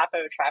to the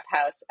Chapo Trap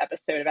House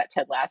episode about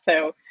Ted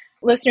Lasso.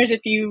 Listeners,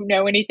 if you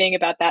know anything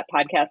about that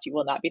podcast, you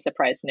will not be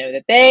surprised to know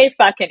that they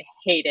fucking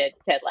hated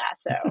Ted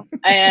Lasso.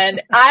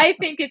 And I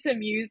think it's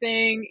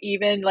amusing,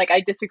 even like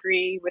I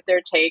disagree with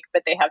their take,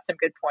 but they have some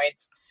good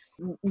points.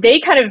 They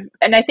kind of,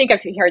 and I think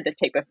I've heard this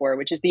take before,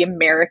 which is the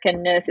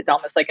Americanness. It's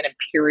almost like an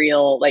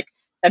imperial, like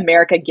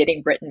America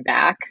getting Britain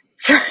back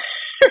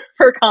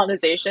for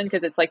colonization,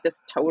 because it's like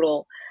this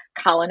total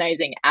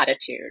colonizing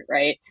attitude,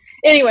 right?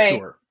 Anyway,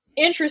 Sure.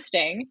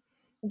 interesting.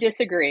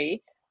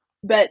 Disagree.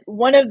 But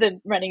one of the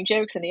running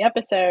jokes in the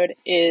episode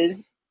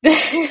is one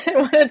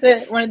of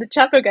the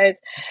Chapo guys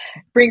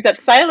brings up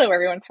Silo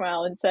every once in a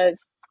while and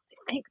says,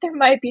 I think there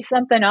might be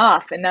something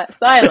off in that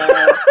Silo.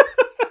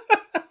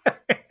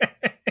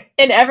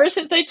 And ever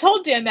since I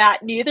told Dan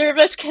that, neither of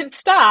us can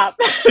stop.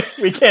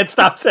 We can't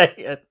stop saying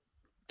it.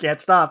 Can't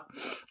stop.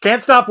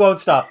 Can't stop, won't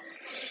stop.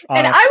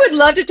 And I would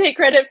love to take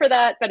credit for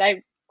that, but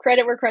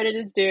credit where credit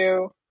is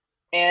due.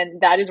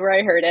 And that is where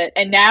I heard it.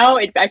 And now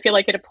I feel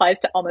like it applies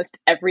to almost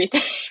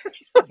everything.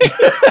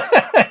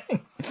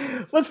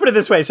 Let's put it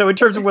this way. So in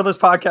terms of will this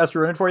podcast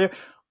ruin it for you,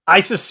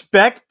 I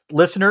suspect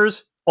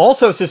listeners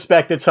also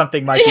suspect that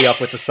something might be up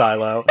with the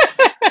Silo.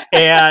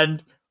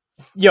 And,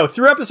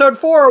 through episode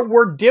 4,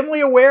 we're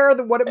dimly aware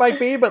of what it might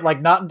be, but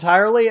like not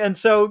entirely. And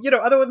so,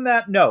 other than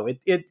that, no,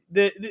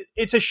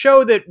 it's a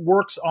show that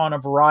works on a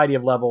variety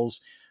of levels.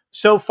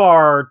 So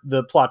far,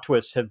 the plot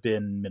twists have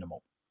been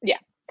minimal. Yeah.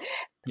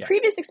 Yeah.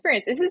 Previous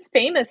experience. This is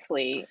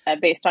famously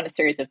based on a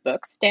series of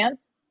books, Dan.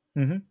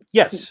 Mm-hmm.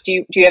 Yes.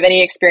 Do you have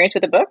any experience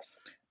with the books?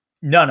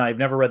 None. I've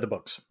never read the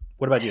books.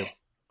 What about you?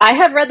 I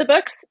have read the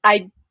books.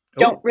 I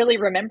don't really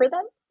remember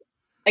them.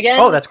 Again,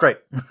 oh, that's great.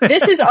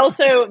 This is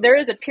also, there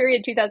is a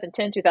period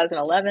 2010,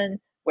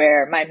 2011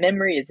 where my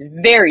memory is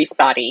very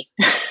spotty.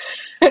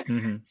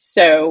 Mm-hmm.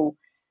 So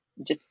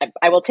just,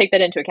 I will take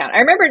that into account. I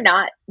remember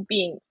not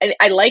being,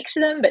 I liked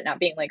them, but not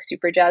being like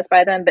super jazzed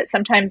by them. But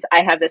sometimes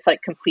I have this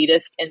like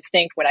completist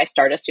instinct when I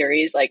start a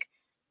series, like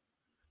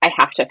I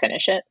have to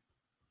finish it.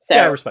 So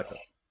yeah, I respect that.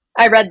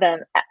 I read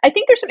them. I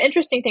think there's some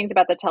interesting things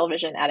about the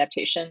television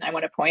adaptation I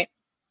want to point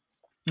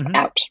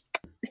out.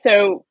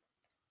 So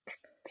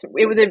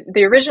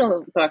the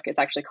original book is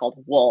actually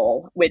called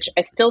Wool, which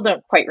I still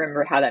don't quite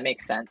remember how that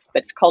makes sense,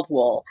 but it's called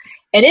Wool.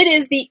 And it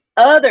is the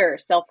other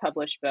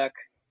self-published book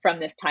from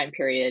this time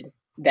period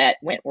that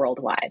went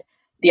worldwide.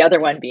 The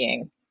other one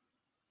being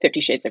 50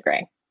 Shades of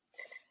Grey.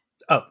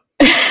 Oh.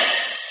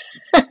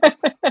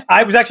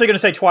 I was actually going to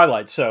say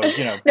Twilight, so,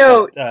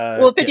 No,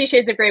 50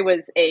 Shades of Grey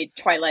was a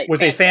Twilight.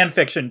 Was a fan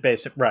fiction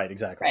based, right,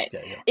 exactly. Right.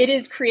 Yeah. It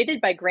is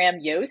created by Graham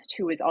Yost,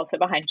 who is also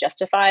behind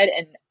Justified,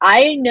 and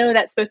I know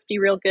that's supposed to be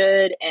real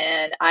good,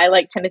 and I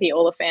like Timothy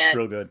Olyphant. It's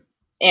real good.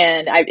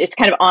 And it's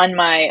kind of on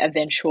my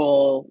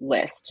eventual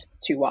list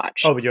to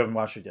watch. Oh, but you haven't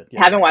watched it yet?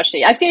 Yeah. Haven't watched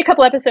it. I've seen a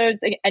couple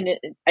episodes, and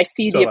I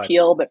see the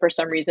appeal, but for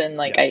some reason,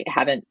 I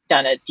haven't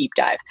done a deep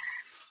dive.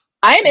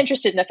 I am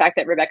interested in the fact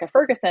that Rebecca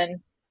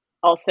Ferguson,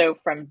 also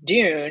from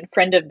Dune,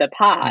 friend of the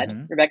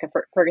pod, Rebecca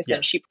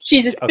Ferguson, yes.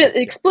 She's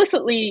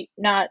explicitly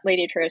not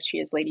Lady Atreides, she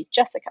is Lady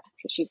Jessica,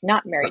 because she's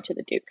not married to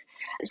the Duke.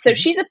 So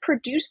she's a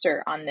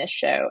producer on this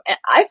show. And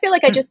I feel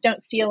like I just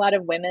don't see a lot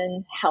of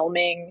women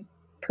helming,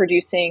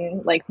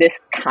 producing like this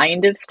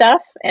kind of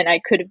stuff. And I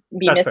could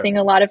be missing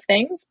a lot of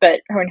things,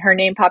 but when her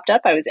name popped up,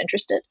 I was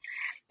interested.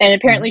 And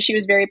apparently she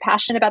was very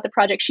passionate about the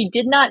project. She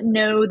did not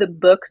know the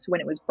books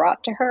when it was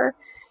brought to her,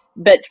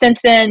 but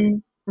since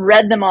then,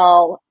 read them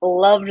all,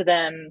 loved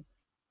them,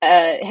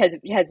 has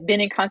been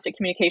in constant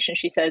communication,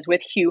 she says,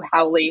 with Hugh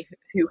Howey,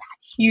 who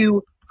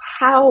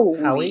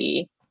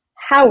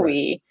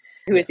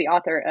is the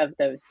author of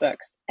those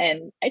books.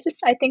 And I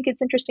think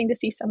it's interesting to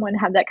see someone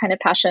have that kind of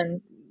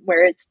passion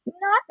where it's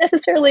not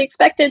necessarily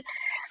expected.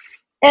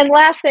 And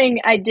last thing,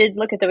 I did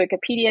look at the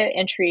Wikipedia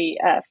entry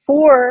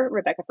for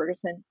Rebecca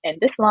Ferguson, and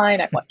this line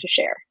I want to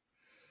share.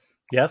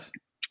 Yes.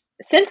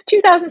 Since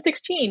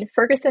 2016,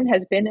 Ferguson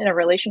has been in a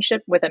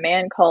relationship with a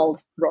man called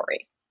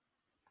Rory.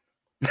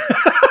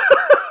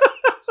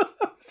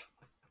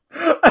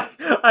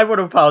 I would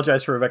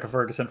apologize to Rebecca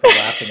Ferguson for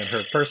laughing at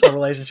her personal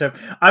relationship.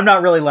 I'm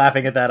not really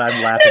laughing at that.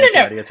 I'm laughing at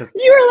that. It's just,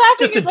 you were laughing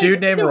just at a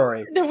dude named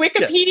Rory. The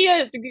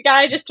Wikipedia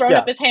guy just throwing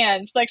up his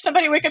hands. Like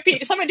someone doing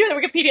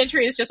the Wikipedia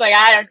entry is just like,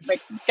 I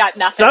got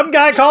nothing. Some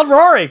guy called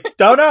Rory.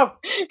 Don't know.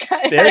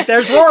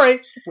 There's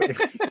Rory.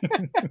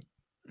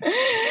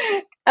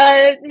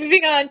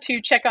 Moving on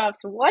to Chekhov's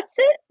What's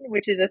It,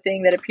 which is a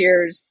thing that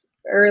appears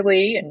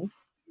early and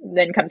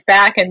then comes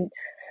back. And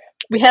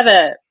we have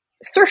a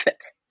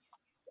surfeit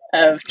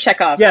of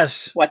Chekhov's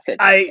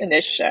in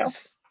this show.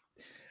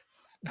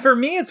 For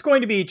me, it's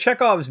going to be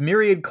Chekhov's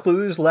myriad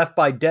clues left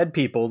by dead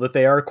people that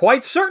they are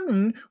quite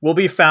certain will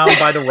be found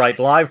by the right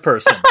live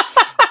person.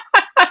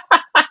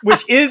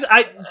 Which is,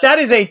 that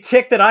is a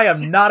tick that I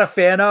am not a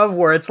fan of,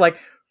 where it's like,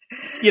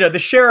 the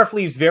sheriff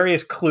leaves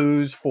various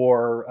clues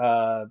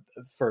for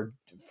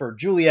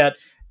Juliet.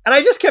 And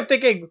I just kept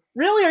thinking,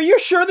 really, are you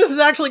sure this is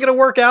actually going to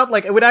work out?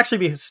 Like, it would actually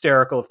be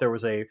hysterical if there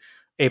was a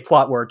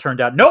plot where it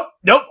turned out, nope,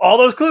 all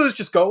those clues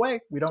just go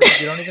away. We don't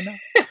even know.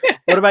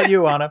 What about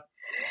you, Anna?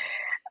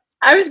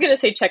 I was going to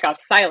say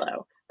Chekhov's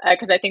silo,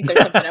 because I think there's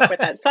something up with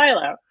that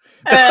silo.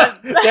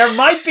 There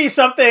might be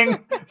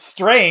something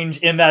strange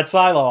in that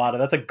silo, Anna.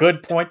 That's a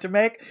good point to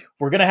make.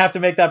 We're going to have to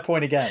make that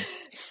point again.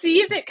 See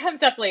if it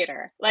comes up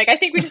later. Like, I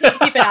think we just need to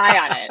keep an eye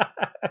on it.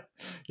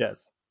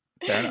 Yes.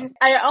 Fair enough.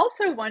 I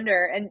also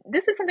wonder, and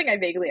this is something I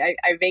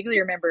vaguely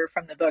remember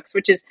from the books,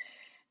 which is,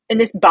 and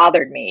this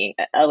bothered me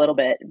a little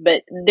bit,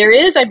 but there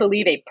is, I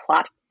believe, a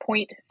plot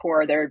point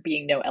for there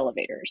being no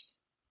elevators.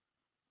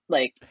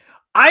 Like,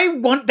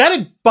 that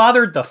had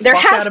bothered the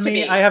fuck out of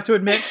me, I have to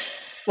admit.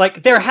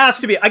 Like, there has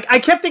to be. I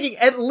kept thinking,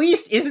 at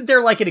least, isn't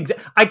there like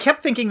I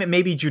kept thinking that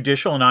maybe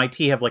Judicial and IT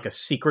have like a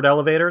secret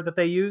elevator that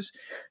they use.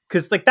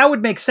 Because, like, that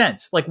would make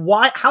sense. Like,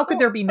 why? How could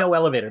there be no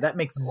elevator? That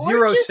makes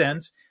zero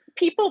sense.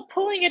 People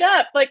pulling it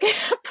up, like a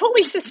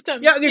pulley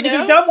system. Yeah, you could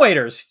do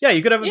dumbwaiters. Yeah,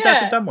 you could have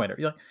a dumbwaiter.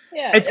 Like,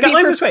 yeah, it's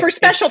got for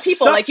special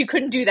people. Like, you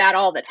couldn't do that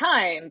all the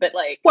time, but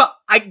like. Well,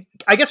 I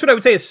guess what I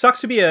would say is,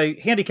 sucks to be a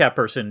handicapped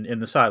person in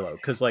the silo,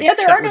 because like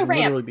there are no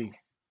ramps.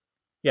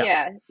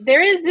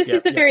 There is. This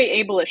is a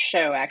very ableist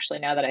show, actually.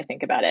 Now that I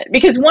think about it,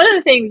 because one of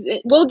the things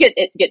we'll get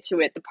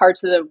to it, the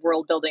parts of the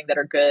world building that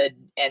are good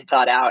and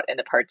thought out, and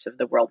the parts of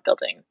the world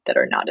building that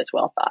are not as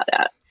well thought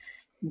out,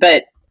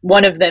 but.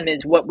 One of them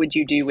is, what would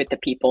you do with the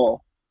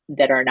people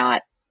that are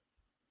not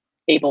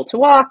able to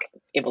walk,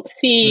 able to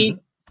see,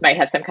 might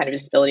have some kind of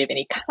disability of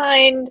any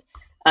kind?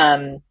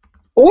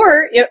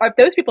 Or if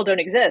those people don't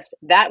exist,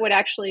 that would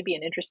actually be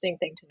an interesting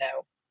thing to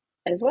know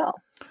as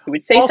well. It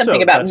would say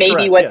something about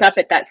maybe what's up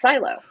at that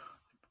silo.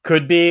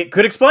 Could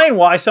explain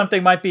why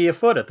something might be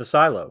afoot at the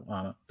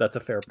silo. That's a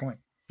fair point.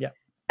 Yeah.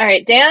 All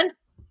right, Dan,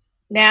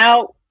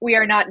 now we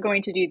are not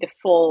going to do the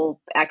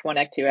full Act 1,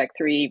 Act 2, Act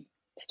 3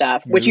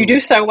 stuff, which you do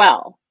so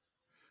well.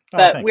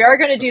 But we are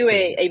going to do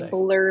a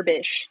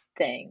blurbish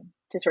thing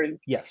to sort of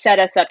set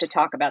us up to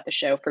talk about the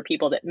show for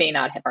people that may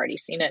not have already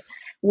seen it.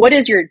 What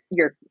is your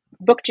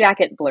book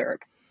jacket blurb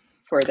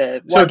for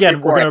the 1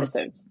 through 4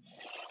 episodes?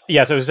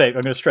 Yeah, so I'm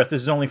going to stress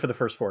this is only for the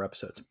first 4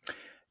 episodes.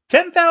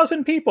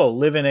 10,000 people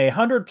live in a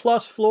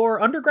 100-plus floor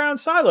underground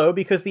silo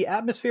because the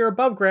atmosphere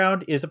above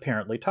ground is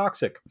apparently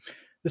toxic.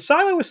 The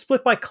silo is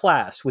split by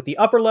class, with the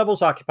upper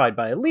levels occupied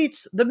by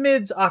elites, the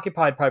mids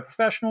occupied by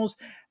professionals,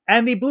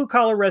 and the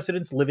blue-collar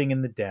residents living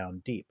in the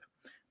down deep.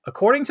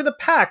 According to the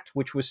Pact,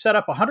 which was set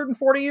up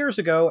 140 years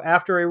ago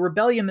after a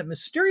rebellion that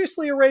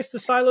mysteriously erased the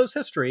silo's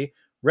history,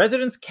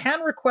 residents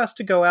can request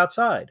to go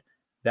outside.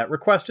 That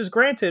request is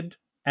granted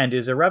and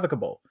is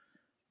irrevocable.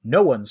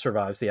 No one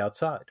survives the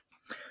outside.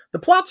 The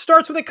plot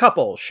starts with a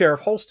couple,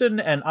 Sheriff Holston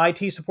and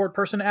IT support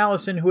person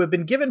Allison, who have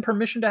been given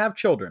permission to have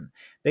children.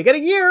 They get a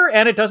year,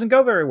 and it doesn't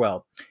go very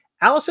well.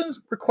 Allison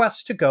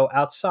requests to go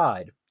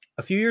outside.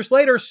 A few years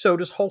later, so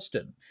does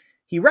Holston.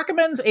 He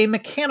recommends a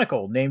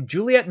mechanical named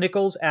Juliet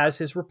Nichols as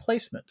his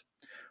replacement.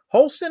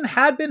 Holston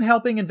had been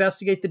helping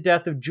investigate the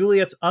death of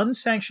Juliet's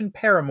unsanctioned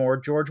paramour,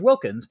 George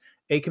Wilkins,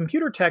 a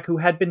computer tech who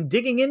had been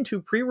digging into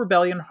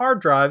pre-rebellion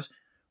hard drives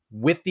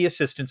with the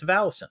assistance of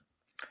Allison.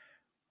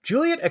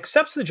 Juliet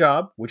accepts the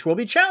job, which will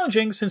be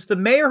challenging since the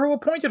mayor who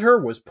appointed her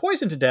was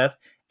poisoned to death,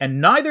 and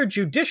neither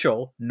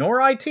Judicial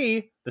nor IT,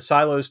 the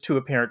silo's 2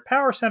 apparent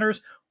power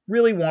centers,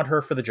 really want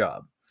her for the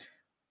job.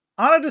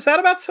 Anna, does that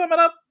about sum it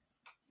up?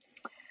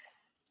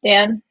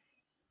 Dan,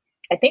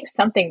 I think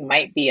something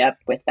might be up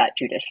with that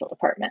judicial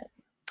department.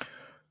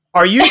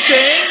 Are you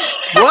saying?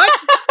 What?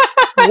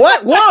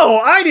 What? Whoa,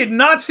 I did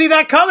not see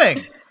that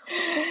coming.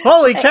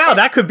 Holy cow,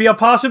 that could be a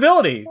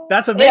possibility.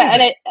 That's amazing.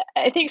 Yeah, and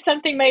I think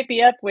something might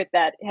be up with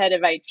that head of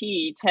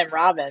IT, Tim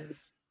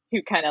Robbins,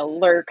 who kind of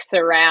lurks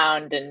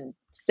around and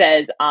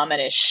says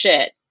ominous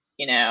shit,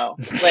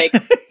 like...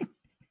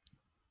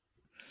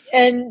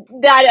 And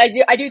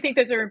that I do think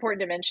those are important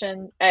to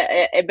mention,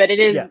 but it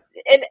is,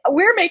 and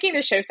we're making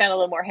the show sound a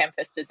little more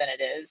ham-fisted than it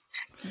is.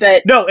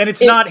 But no, and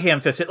it's not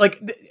ham-fisted.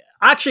 Like,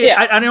 actually,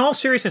 in all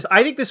seriousness,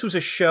 I think this was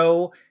a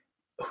show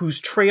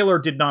whose trailer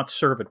did not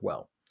serve it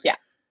well. Yeah,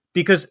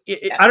 because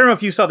I don't know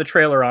if you saw the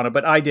trailer on it,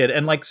 but I did,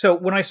 and like, so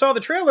when I saw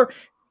the trailer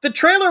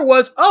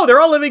was, oh,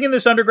 they're all living in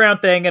this underground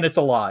thing, and it's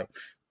a lie.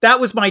 That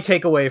was my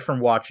takeaway from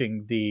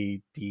watching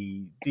the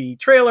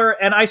trailer,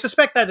 and I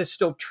suspect that is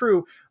still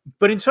true.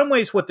 But in some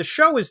ways, what the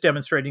show is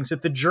demonstrating is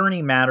that the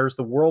journey matters,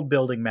 the world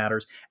building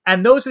matters,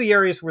 and those are the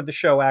areas where the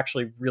show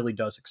actually really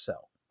does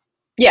excel.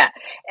 Yeah,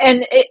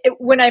 and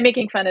when I'm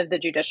making fun of the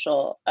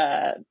judicial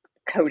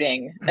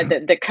coding.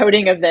 The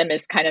coding of them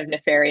is kind of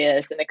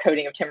nefarious, and the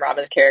coding of Tim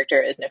Robbins'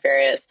 character is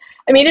nefarious.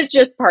 I mean, it's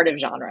just part of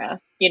genre,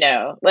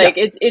 like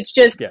it's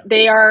just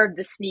they are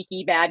the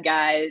sneaky bad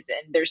guys,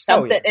 and there's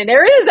something, and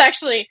there is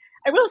actually,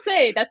 I will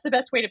say that's the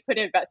best way to put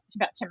it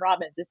about Tim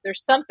Robbins is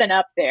there's something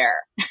up there.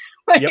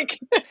 Like,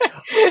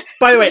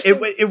 by the way,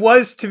 it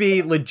was to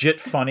be legit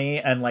funny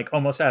and like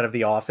almost out of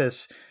The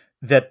Office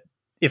that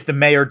if the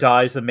mayor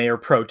dies, the mayor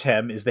pro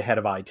tem is the head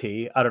of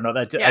IT. I don't know.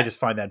 I just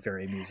find that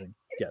very amusing.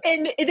 Yes.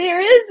 And there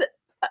is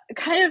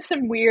kind of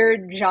some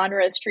weird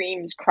genre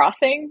streams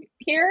crossing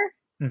here,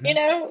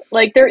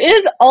 like there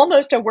is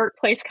almost a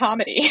workplace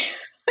comedy.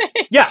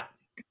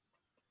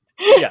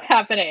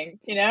 Happening,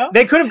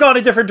 They could have gone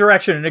a different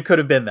direction and it could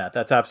have been that.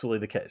 That's absolutely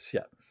the case.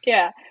 Yeah.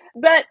 Yeah.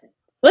 But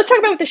let's talk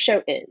about what the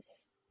show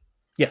is.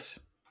 Yes.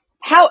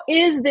 How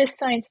is this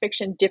science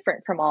fiction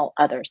different from all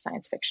other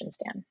science fiction,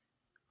 Stan?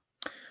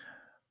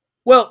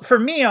 Well, for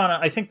me, Anna,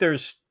 I think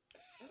there's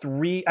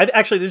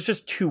there's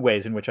just two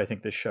ways in which I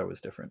think this show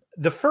is different.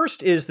 The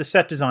first is the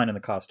set design and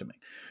the costuming,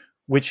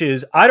 which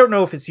is, I don't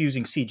know if it's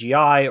using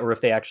CGI or if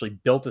they actually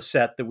built a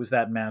set that was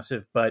that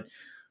massive, but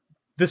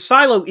the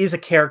silo is a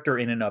character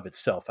in and of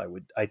itself.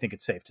 I think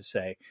it's safe to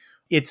say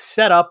it's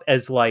set up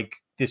as like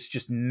this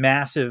just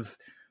massive,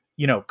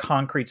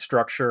 concrete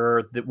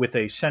structure that with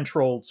a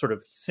central sort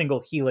of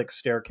single helix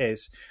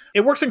staircase.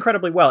 It works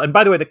incredibly well. And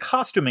by the way, the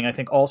costuming, I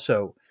think,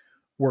 also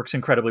works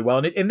incredibly well.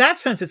 And in that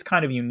sense, it's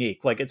kind of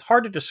unique. Like, it's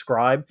hard to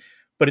describe,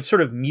 but it's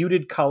sort of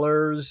muted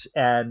colors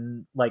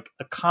and like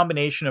a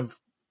combination of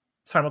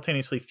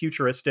simultaneously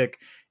futuristic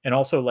and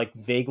also like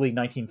vaguely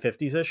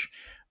 1950s-ish.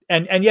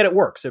 And yet it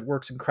works. It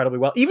works incredibly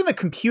well. Even the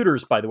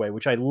computers, by the way,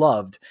 which I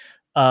loved,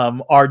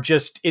 are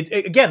just,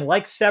 again,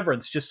 like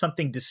Severance, just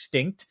something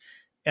distinct.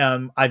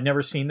 I've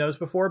never seen those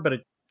before, but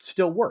it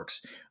still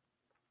works.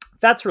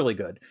 That's really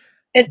good.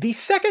 The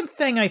second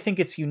thing I think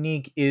it's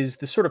unique is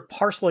the sort of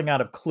parceling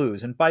out of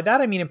clues. And by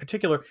that, I mean, in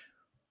particular,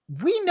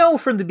 we know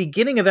from the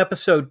beginning of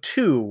episode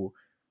 2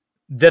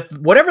 that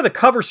whatever the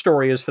cover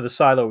story is for the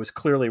silo is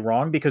clearly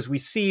wrong, because we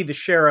see the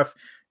sheriff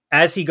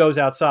as he goes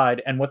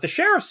outside, and what the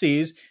sheriff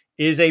sees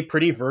is a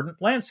pretty verdant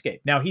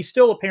landscape. Now, he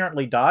still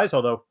apparently dies,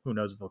 although who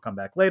knows if he'll come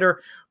back later.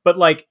 But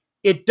like,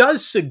 it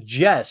does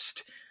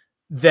suggest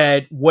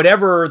that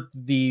whatever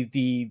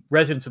the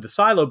residents of the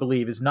silo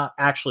believe is not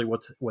actually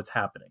what's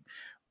happening.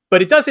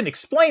 But it doesn't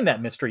explain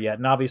that mystery yet,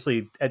 and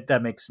obviously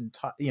that makes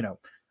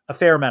a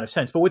fair amount of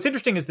sense. But what's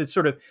interesting is that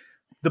sort of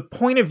the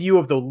point of view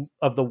of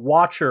the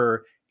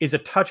watcher is a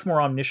touch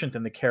more omniscient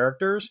than the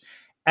characters,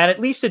 and at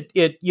least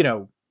it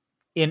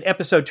in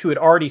episode 2 it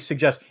already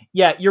suggests,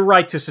 yeah, you're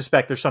right to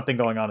suspect there's something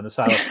going on in the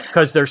silo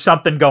because there's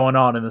something going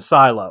on in the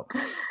silo.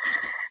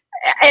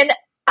 And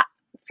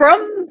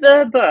from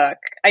the book,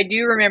 I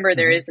do remember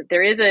there is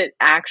an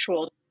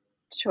actual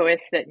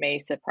twist that may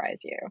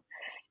surprise you.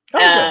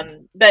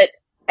 But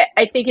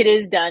I think it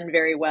is done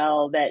very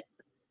well. That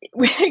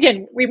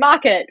we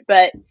mock it,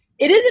 but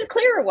it isn't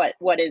clear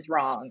what is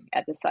wrong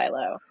at the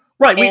silo.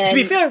 Right. To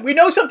be fair, we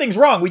know something's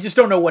wrong. We just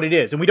don't know what it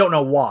is, and we don't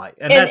know why.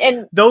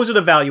 And those are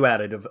the value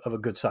added of a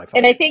good sci-fi.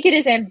 And I think it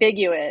is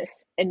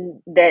ambiguous,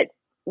 and that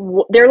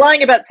they're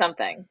lying about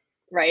something,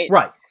 right?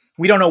 Right.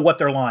 We don't know what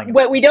they're lying about.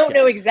 But we don't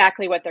know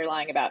exactly what they're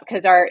lying about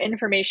because our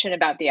information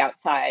about the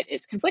outside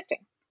is conflicting.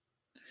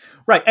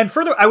 Right. And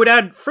I would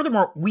add,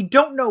 furthermore, we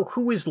don't know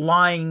who is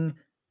lying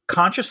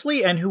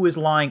consciously and who is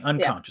lying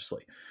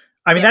unconsciously.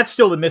 I mean, that's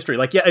still the mystery.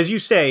 Like, as you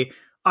say,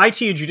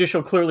 IT and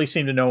Judicial clearly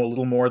seem to know a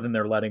little more than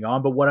they're letting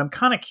on. But what I'm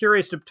kind of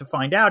curious to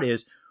find out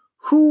is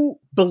who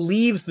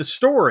believes the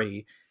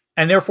story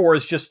and therefore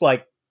is just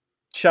like,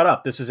 shut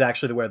up, this is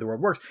actually the way the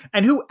world works.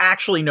 And who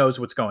actually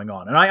knows what's going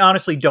on. And I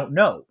honestly don't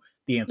know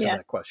the answer to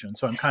that question.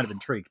 So I'm kind of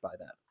intrigued by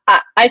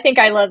that. I think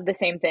I love the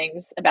same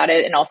things about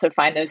it and also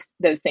find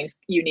those things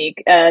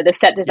unique. The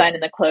set design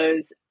and the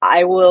clothes.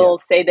 I will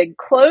say the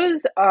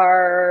clothes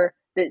are,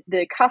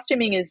 the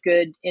costuming is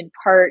good in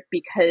part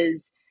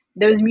because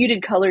those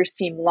muted colors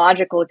seem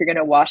logical if you're going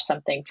to wash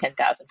something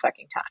 10,000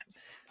 fucking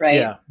times,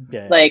 right?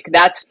 Yeah. Like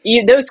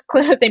those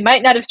clothes, they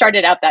might not have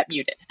started out that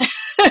muted.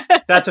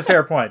 That's a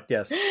fair point.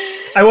 Yes.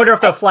 I wonder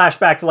if they'll flash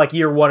back to like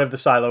year 1 of the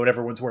silo and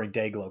everyone's wearing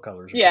day glow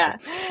colors.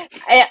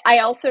 I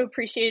also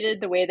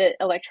appreciated the way that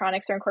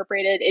electronics are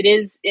incorporated. It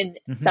is in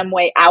some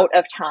way out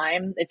of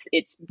time.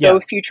 It's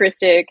both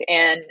futuristic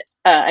and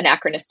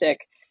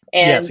anachronistic.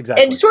 And,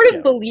 and sort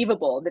of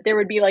believable that there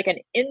would be like an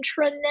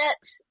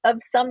intranet of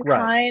some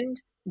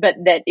kind, but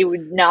that it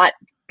would not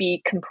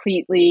be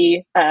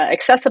completely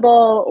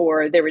accessible,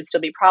 or there would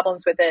still be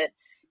problems with it.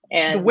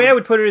 And the way I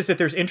would put it is that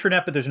there's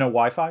intranet, but there's no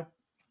Wi-Fi.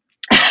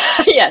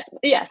 yes,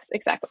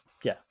 exactly.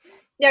 Yeah.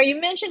 Now, you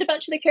mentioned a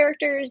bunch of the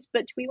characters,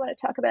 but do we want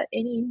to talk about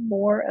any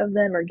more of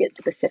them or get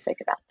specific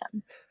about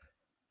them?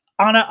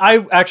 Anna,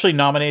 I actually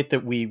nominate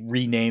that we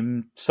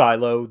rename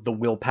Silo the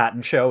Will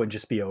Patton Show and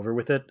just be over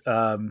with it,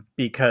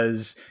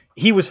 because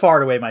he was far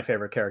and away my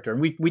favorite character. And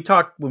we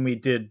talked when we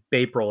did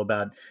April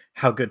about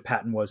how good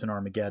Patton was in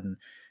Armageddon.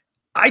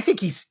 I think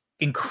he's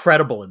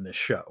incredible in this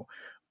show.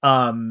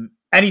 And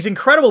he's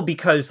incredible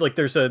because like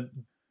there's a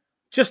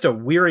just a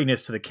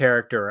weariness to the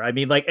character. I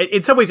mean, like,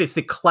 in some ways it's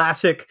the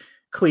classic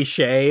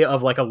cliche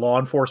of like a law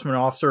enforcement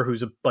officer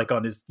who's like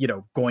on his,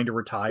 going to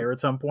retire at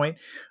some point,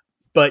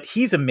 but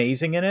he's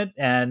amazing in it.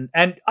 And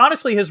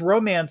honestly, his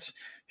romance,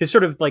 his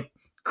sort of like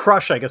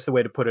crush, I guess the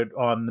way to put it,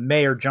 on the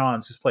Mayor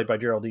Johns, who's played by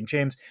Geraldine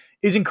James,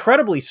 is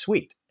incredibly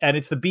sweet. And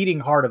it's the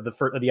beating heart of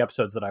the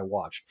episodes that I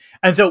watched.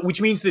 And so,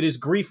 which means that his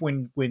grief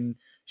when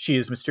she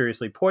is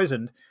mysteriously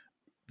poisoned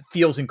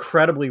feels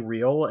incredibly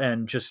real.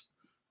 And just,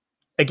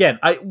 again,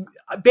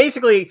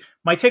 basically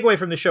my takeaway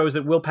from the show is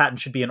that Will Patton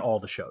should be in all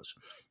the shows.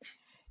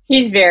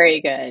 He's very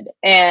good.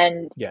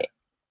 And yeah.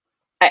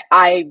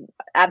 I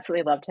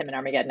absolutely loved him in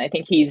Armageddon. I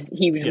think he's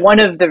one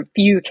of the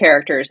few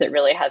characters that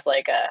really has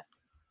like a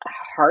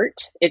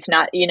heart. It's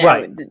not,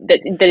 right.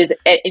 that is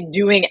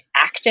doing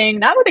acting,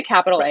 not with a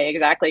capital A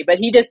exactly, but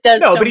he just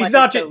does. No, but he's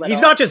not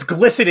just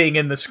glistening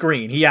in the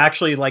screen. He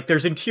actually, like,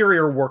 there's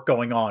interior work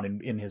going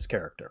on in his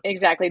character.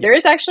 Exactly. Yeah. There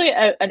is actually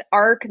an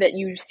arc that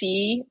you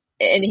see,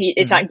 and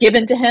it's not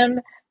given to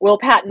him. Will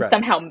Patton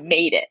somehow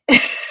made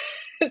it.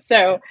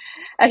 So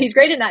he's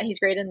great in that. He's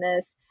great in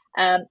this.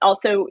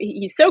 Also,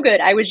 he's so good.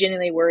 I was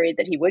genuinely worried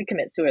that he would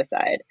commit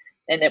suicide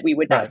and that we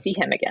would not see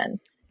him again.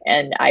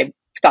 And I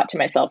thought to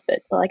myself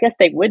that, well, I guess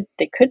they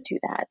could do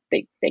that.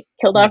 They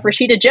killed off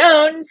Rashida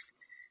Jones.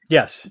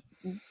 Yes.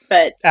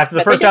 But after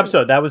the first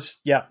episode, that was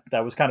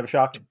kind of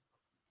shocking.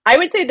 I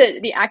would say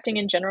that the acting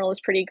in general is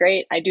pretty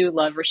great. I do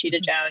love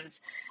Rashida Jones.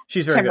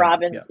 She's very Tim good.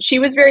 Robbins. Yeah. She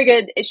was very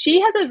good.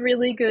 She has a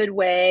really good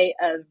way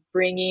of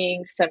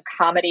bringing some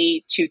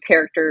comedy to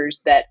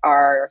characters that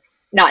are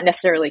not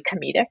necessarily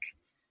comedic.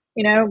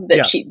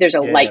 There's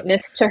a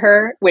lightness to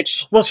her,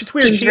 which it's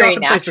weird. She very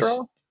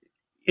natural.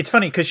 It's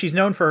funny because she's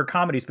known for her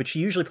comedies, but she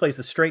usually plays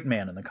the straight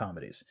man in the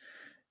comedies.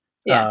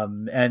 Yeah.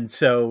 And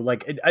so,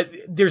 like,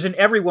 there's an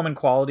every woman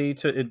quality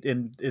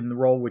in the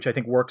role, which I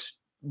think works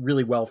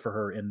really well for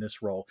her in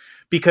this role,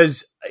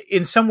 because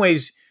in some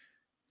ways,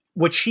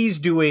 what she's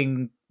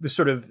doing,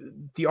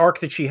 the arc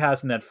that she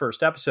has in that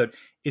first episode,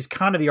 is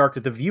kind of the arc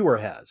that the viewer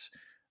has.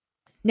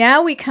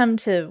 Now we come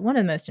to one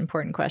of the most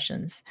important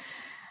questions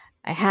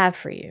I have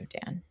for you,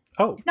 Dan.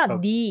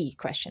 The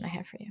question I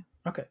have for you.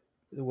 Okay.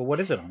 Well, what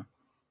is it, Anna?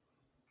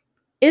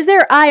 Is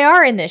there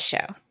IR in this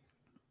show?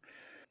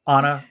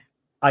 Anna,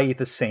 I eat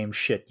the same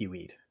shit you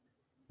eat.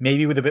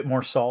 Maybe with a bit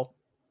more salt.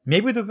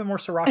 Maybe with a bit more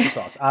sriracha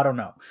sauce. I don't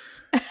know.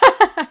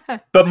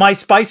 But my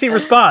spicy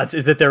response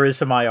is that there is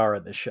some IR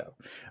in this show.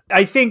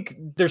 I think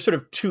there's sort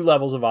of two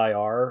levels of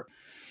IR.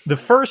 The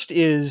first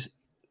is,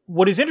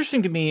 what is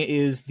interesting to me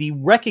is the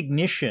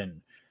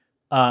recognition,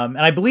 and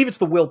I believe it's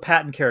the Will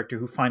Patton character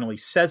who finally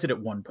says it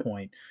at one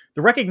point,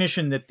 the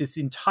recognition that this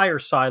entire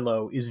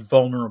silo is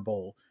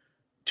vulnerable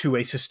to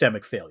a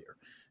systemic failure,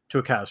 to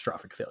a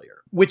catastrophic failure,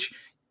 which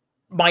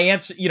my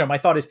answer, my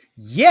thought is,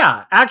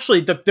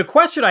 actually the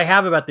question I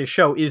have about this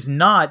show is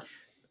not,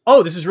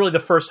 this is really the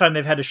first time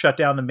they've had to shut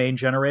down the main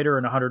generator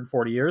in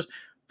 140 years.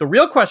 The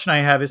real question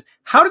I have is,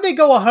 how did they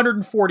go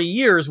 140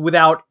 years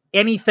without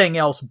anything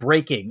else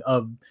breaking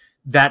of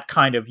that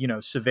kind of,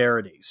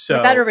 severity? So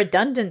without a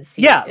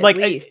redundancy, at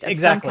least,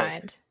 exactly.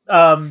 Of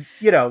some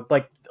kind.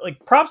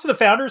 Like props to the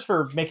founders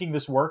for making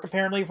this work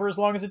apparently for as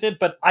long as it did,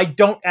 but I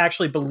don't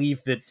actually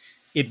believe that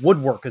it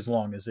would work as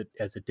long as it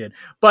did.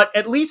 But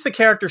at least the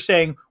character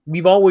saying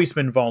we've always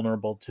been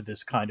vulnerable to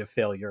this kind of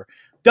failure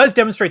does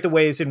demonstrate the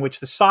ways in which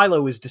the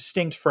silo is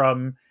distinct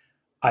from,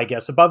 I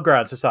guess, above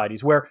ground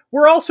societies where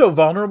we're also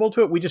vulnerable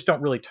to it. We just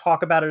don't really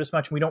talk about it as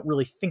much. And we don't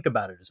really think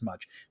about it as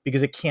much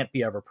because it can't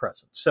be ever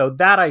present. So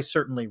that I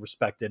certainly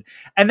respected.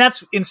 And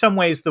that's in some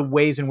ways the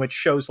ways in which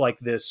shows like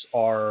this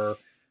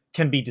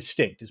can be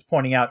distinct, is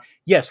pointing out,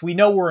 yes, we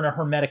know we're in a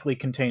hermetically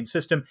contained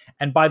system.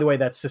 And by the way,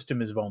 that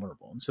system is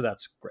vulnerable. And so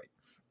that's great.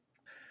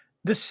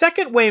 The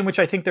second way in which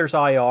I think there's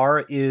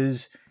IR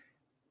is,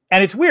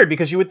 and it's weird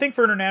because you would think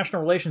for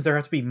international relations, there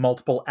has to be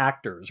multiple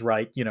actors,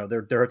 right?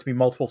 There have to be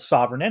multiple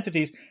sovereign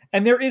entities,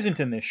 and there isn't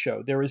in this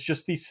show. There is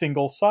just the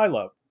single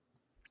silo.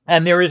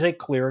 And there is a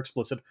clear,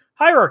 explicit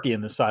hierarchy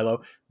in this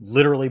silo,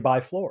 literally by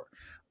floor.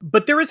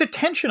 But there is a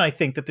tension, I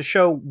think, that the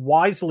show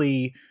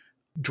wisely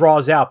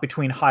draws out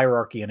between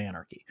hierarchy and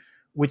anarchy,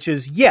 which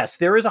is, yes,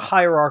 there is a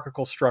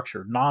hierarchical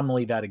structure.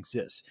 Nominally, that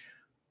exists.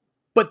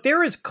 But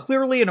there is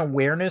clearly an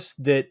awareness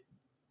that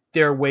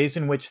there are ways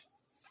in which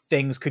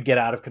things could get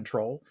out of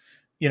control.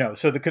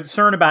 So the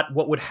concern about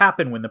what would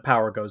happen when the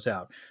power goes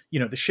out,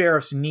 the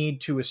sheriffs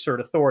need to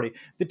assert authority,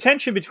 the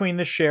tension between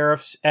the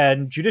sheriffs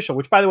and judicial,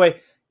 which, by the way,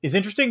 is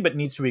interesting, but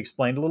needs to be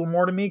explained a little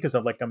more to me because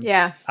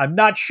I'm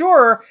not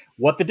sure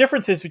what the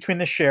difference is between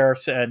the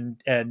sheriffs and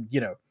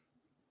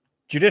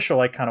judicial.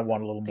 I kind of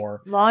want a little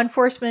more. Law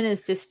enforcement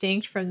is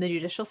distinct from the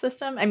judicial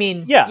system. I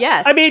mean,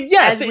 yes.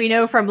 As we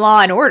know from Law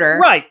and Order.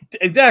 Right.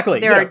 Exactly.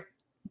 There are.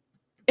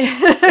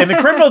 In the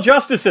criminal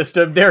justice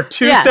system, there are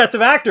two sets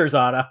of actors,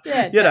 Anna.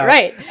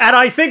 Right. And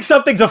I think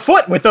something's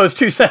afoot with those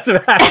two sets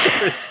of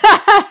actors.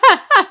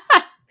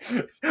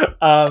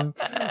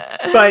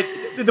 But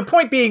the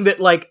point being that,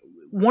 like,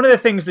 one of the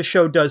things the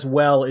show does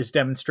well is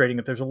demonstrating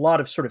that there's a lot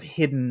of sort of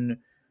hidden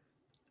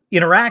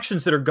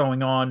interactions that are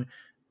going on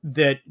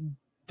that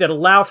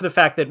allow for the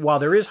fact that while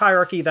there is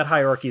hierarchy, that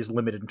hierarchy is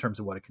limited in terms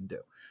of what it can do.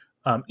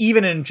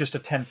 Even in just a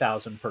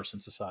 10,000 person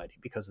society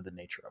because of the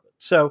nature of it.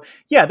 So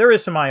yeah, there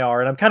is some IR,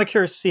 and I'm kind of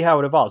curious to see how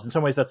it evolves. In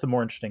some ways, that's the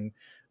more interesting,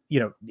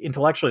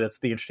 intellectually, that's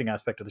the interesting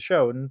aspect of the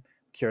show, and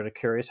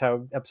curious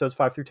how episodes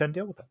 5 through 10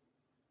 deal with it.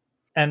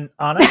 And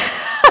Anna,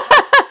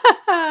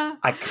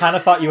 I kind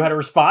of thought you had a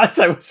response.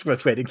 I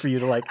was waiting for you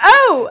to like.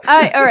 All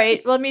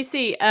right. Let me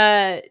see.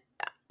 I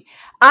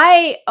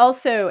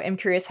also am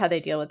curious how they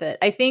deal with it.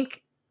 I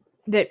think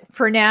that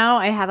for now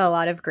I have a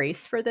lot of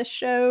grace for this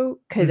show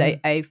because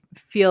I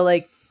feel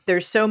like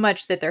there's so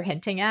much that they're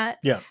hinting at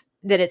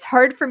that it's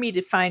hard for me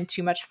to find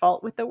too much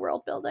fault with the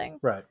world building.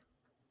 Right.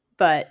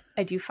 But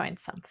I do find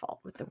some fault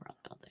with the world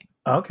building.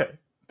 Okay.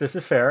 This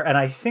is fair. And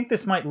I think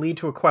this might lead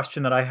to a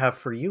question that I have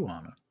for you,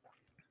 Anna.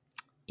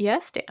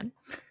 Yes, Dan.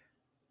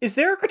 Is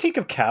there a critique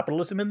of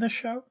capitalism in this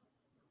show?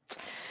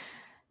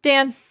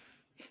 Dan,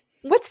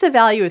 what's the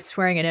value of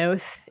swearing an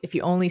oath if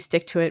you only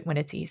stick to it when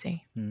it's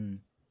easy?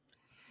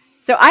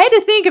 So I had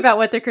to think about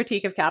what the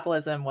critique of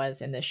capitalism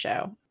was in this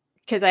show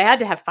because I had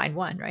to find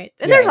one, right?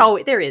 And there's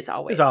always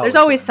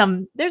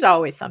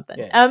something.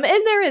 Yeah. And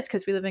there is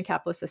because we live in a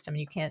capitalist system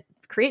and you can't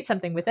create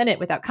something within it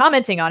without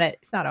commenting on it.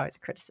 It's not always a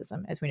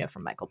criticism, as we know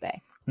from Michael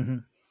Bay.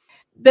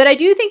 But I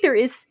do think there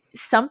is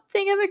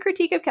something of a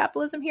critique of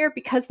capitalism here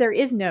because there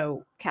is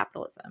no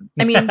capitalism.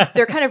 I mean,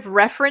 they're kind of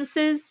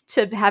references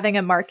to having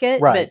a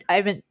market, but I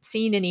haven't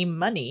seen any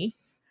money.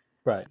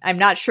 Right. I'm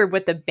not sure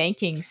what the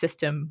banking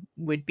system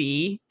would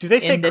be. Do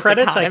they say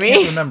credits? Economy. I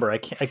can't remember. I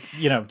think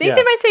they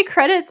might say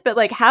credits, but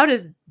like, how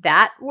does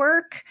that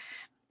work?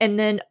 And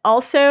then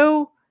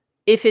also,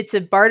 if it's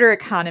a barter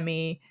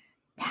economy,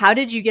 how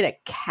did you get a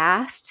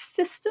caste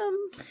system?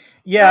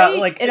 Yeah,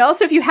 right? And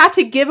also, if you have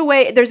to give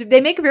away, they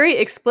make it very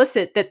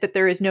explicit that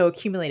there is no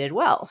accumulated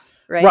wealth.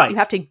 Right? You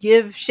have to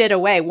give shit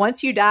away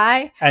once you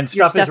die, and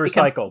stuff is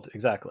recycled.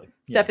 Exactly.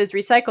 Stuff is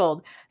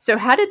recycled. So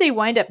how did they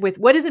wind up with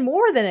what is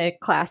more than a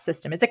class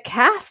system? It's a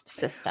caste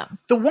system.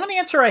 The one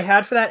answer I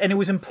had for that, and it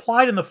was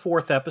implied in the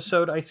 4th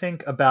episode, I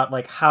think, about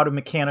like how do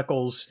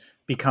mechanicals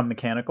become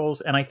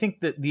mechanicals, and I think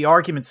that the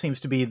argument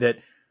seems to be that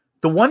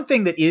the one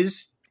thing that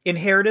is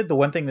inherited, the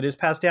one thing that is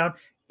passed down,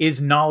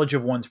 is knowledge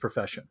of one's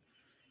profession,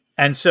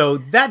 and so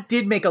that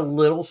did make a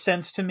little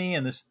sense to me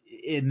in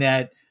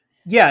that.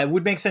 Yeah, it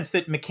would make sense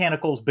that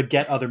mechanicals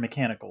beget other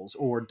mechanicals,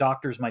 or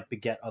doctors might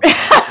beget other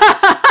doctors.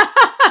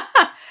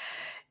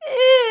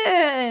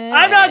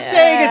 I'm not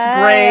saying it's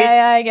great.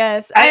 I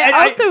guess.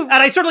 I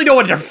certainly don't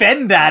want to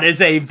defend that as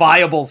a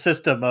viable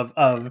system of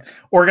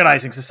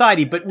organizing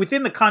society, but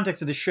within the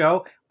context of the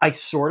show, I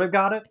sort of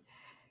got it.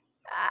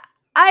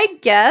 I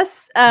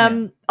guess.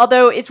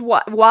 Although it's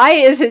why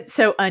is it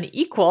so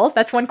unequal?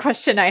 That's one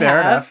question I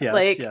Fair have. Enough,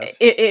 yes, yes.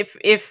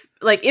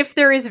 If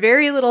there is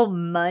very little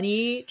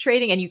money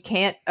trading and you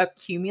can't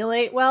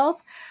accumulate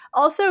wealth,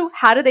 also,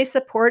 how do they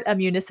support a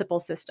municipal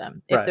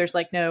system if there's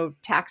like no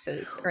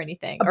taxes or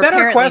anything? A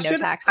better question, no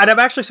taxes? And I'm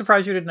actually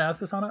surprised you didn't ask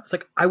this, Anna. It's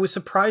like, I was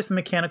surprised the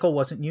mechanical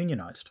wasn't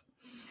unionized.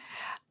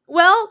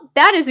 Well,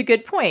 that is a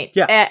good point.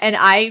 Yeah. And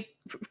I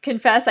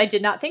confess I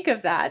did not think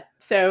of that.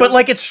 So, but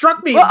like it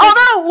struck me. Well,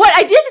 although what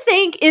I did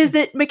think is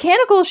that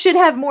mechanicals should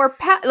have more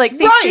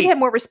should have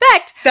more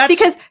respect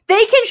because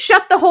they can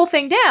shut the whole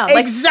thing down.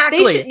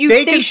 Exactly.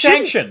 They can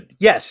sanction.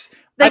 Yes.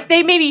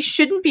 They maybe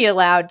shouldn't be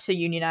allowed to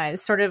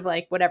unionize, sort of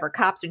like whatever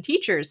cops and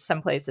teachers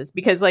some places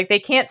because like they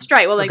can't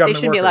strike. Well, like they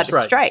shouldn't be allowed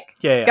to strike.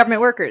 Yeah.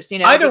 Government workers,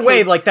 Either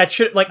way, like that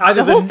should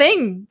either the whole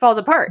thing falls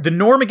apart. The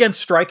norm against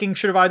striking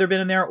should have either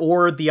been in there,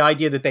 or the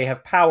idea that they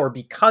have power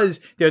because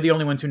they're the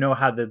only ones who know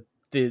how the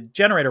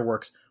generator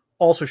works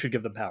also should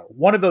give them power.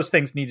 One of those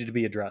things needed to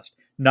be addressed.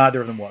 Neither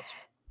of them was.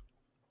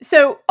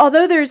 So,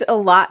 although there's a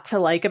lot to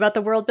like about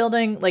the world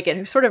building, like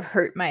it sort of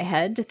hurt my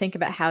head to think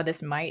about how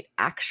this might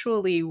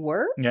actually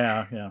work.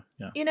 Yeah.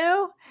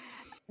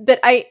 But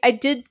I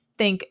did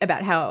think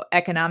about how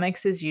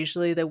economics is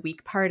usually the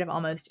weak part of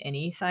almost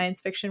any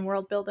science fiction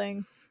world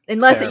building.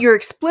 Unless you're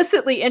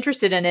explicitly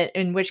interested in it,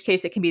 in which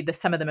case it can be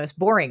some of the most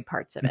boring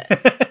parts of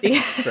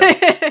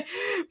it.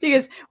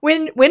 Because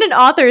when an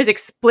author is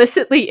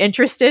explicitly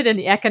interested in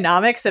the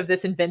economics of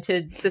this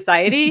invented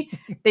society,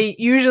 they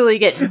usually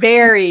get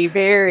very,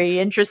 very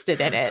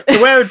interested in it. The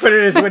way I would put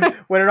it is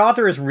when an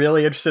author is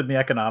really interested in the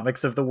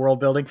economics of the world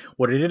building,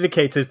 what it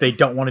indicates is they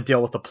don't want to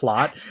deal with the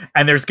plot,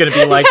 and there's going to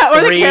be like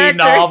 3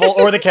 novels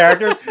or the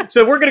characters.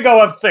 So we're going to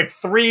go up like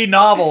 3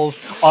 novels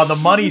on the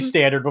money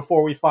standard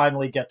before we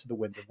finally get to the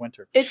Winds of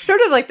Winter. It's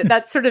sort of like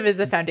that sort of is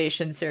the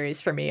foundation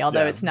series for me,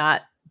 although it's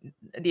not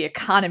the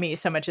economy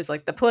so much as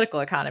like the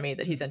political economy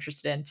that he's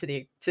interested in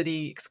to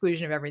the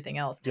exclusion of everything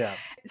else. Yeah.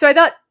 So I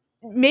thought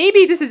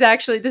maybe this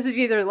is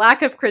either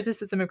lack of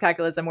criticism of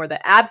capitalism or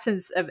the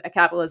absence of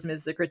capitalism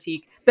is the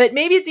critique, but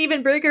maybe it's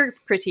even bigger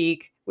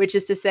critique, which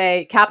is to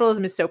say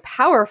capitalism is so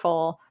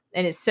powerful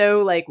and it's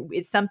so like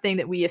it's something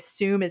that we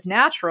assume is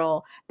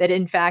natural that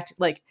in fact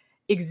like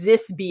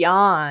exists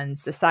beyond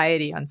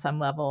society on some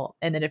level,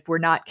 and that if we're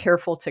not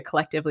careful to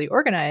collectively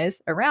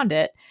organize around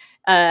it,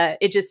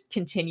 it just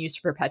continues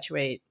to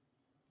perpetuate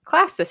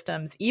class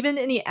systems, even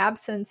in the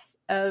absence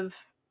of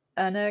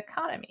an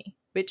economy,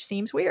 which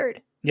seems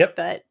weird. Yep.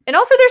 And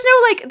also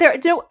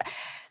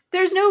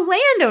there's no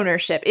land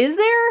ownership, is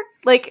there?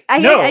 Like, I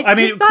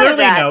mean,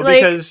 clearly no,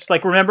 because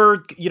like,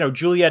 remember,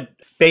 Juliet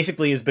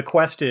basically is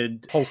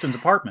bequested Holston's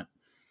apartment.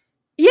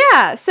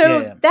 Yeah.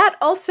 So that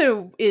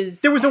also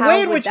is. There was a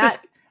way in which this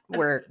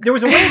work. There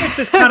was a way in which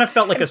this kind of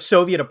felt like a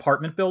Soviet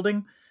apartment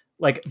building,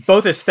 like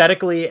both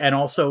aesthetically and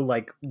also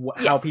like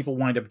how people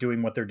wind up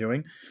doing what they're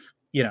doing.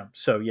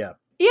 So yeah.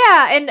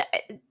 Yeah, and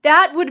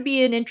that would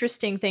be an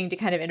interesting thing to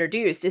kind of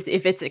introduce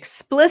if it's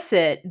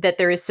explicit that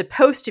there is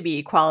supposed to be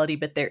equality,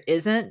 but there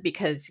isn't,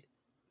 because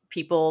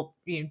people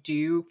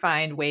do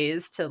find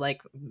ways to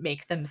like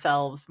make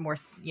themselves more,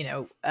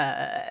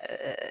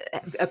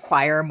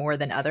 acquire more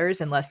than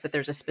others, unless that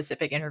there's a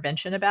specific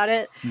intervention about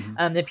it.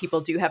 That people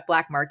do have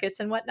black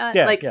markets and whatnot.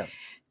 I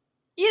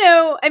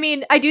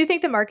mean, I do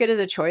think the market is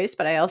a choice,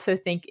 but I also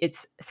think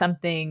it's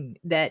something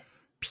that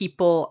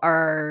people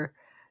are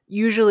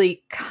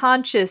usually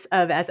conscious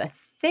of as a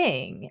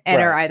thing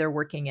and are either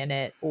working in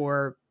it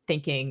or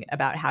thinking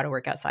about how to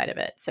work outside of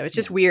it. So it's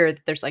just weird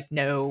that there's like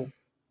there's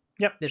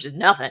just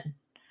nothing.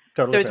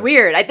 Totally so it's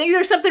weird. I think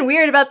there's something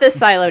weird about this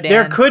silo, Dan.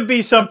 There could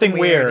be something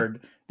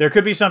weird. There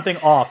could be something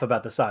off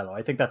about the silo.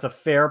 I think that's a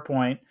fair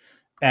point.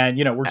 And,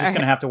 we're just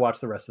going to have to watch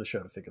the rest of the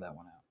show to figure that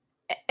one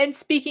out. And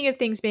speaking of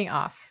things being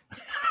off.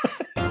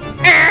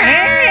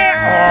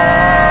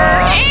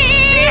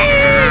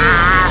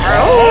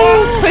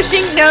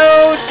 Pushing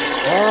notes.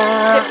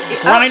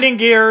 Grinding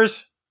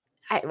gears.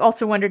 I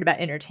also wondered about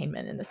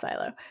entertainment in the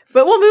silo.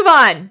 But we'll move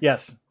on.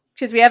 Yes.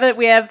 Because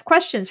we have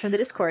questions from the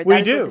Discord.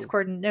 That is what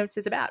Discord Notes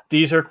is about.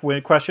 These are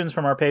questions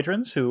from our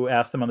patrons who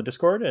ask them on the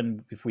Discord,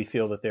 and if we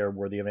feel that they're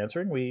worthy of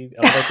answering, we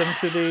elevate them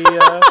to the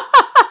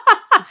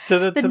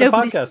the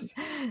podcast.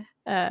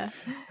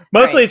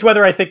 Mostly it's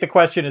whether I think the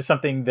question is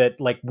something that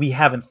like we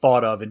haven't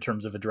thought of in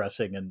terms of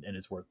addressing and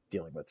is worth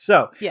dealing with.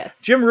 So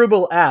yes. Jim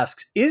Rubel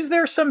asks, is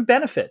there some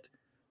benefit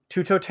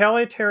to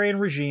totalitarian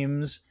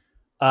regimes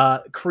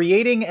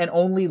creating and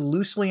only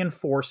loosely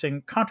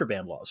enforcing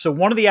contraband laws? So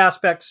one of the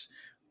aspects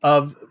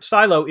of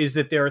Silo is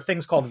that there are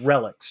things called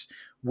relics,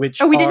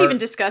 which we didn't even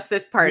discuss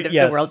this part of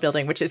the world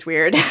building, which is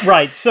weird.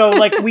 Right. So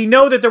like we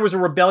know that there was a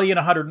rebellion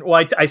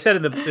I said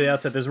in the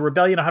outset, there's a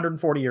rebellion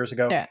 140 years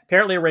ago. Yeah.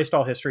 Apparently erased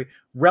all history.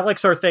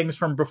 Relics are things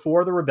from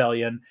before the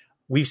rebellion.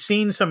 We've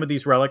seen some of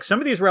these relics. Some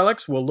of these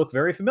relics will look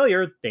very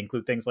familiar. They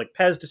include things like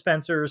Pez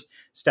dispensers,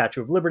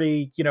 Statue of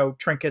Liberty,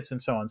 trinkets, and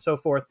so on and so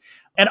forth.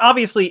 And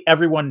obviously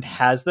everyone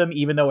has them,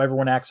 even though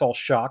everyone acts all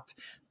shocked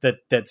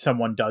that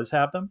someone does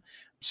have them.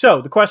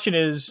 So the question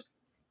is,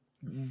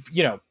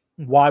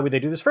 why would they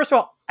do this? First of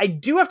all, I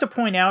do have to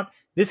point out,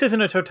 this isn't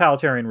a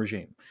totalitarian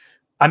regime.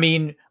 I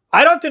mean,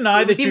 I don't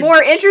deny that it would be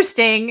more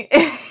interesting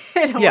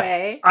in a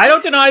way. I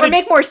don't deny that. It would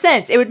make more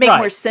sense. It would make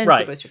more sense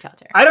if it was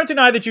totalitarian. I don't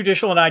deny that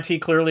judicial and IT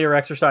clearly are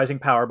exercising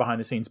power behind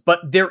the scenes, but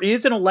there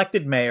is an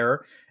elected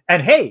mayor.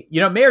 And hey,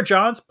 Mayor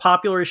John's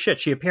popular as shit.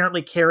 She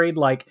apparently carried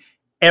like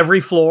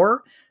every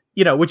floor,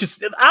 which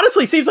is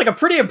honestly seems like a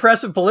pretty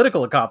impressive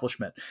political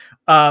accomplishment.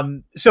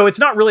 So it's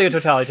not really a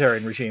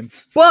totalitarian regime,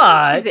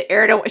 but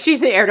she's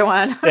the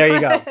Erdogan. There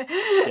you go.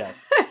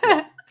 Yes.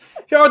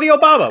 Or the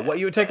Obama. What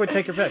you would take your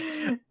pick.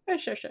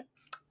 Sure.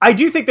 I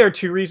do think there are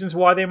two reasons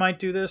why they might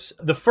do this.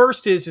 The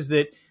first is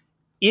that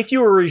if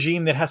you're a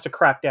regime that has to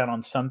crack down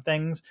on some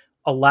things,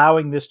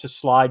 allowing this to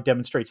slide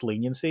demonstrates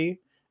leniency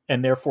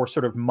and therefore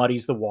sort of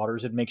muddies the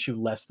waters. It makes you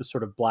less the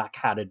sort of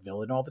black-hatted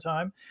villain all the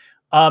time.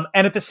 And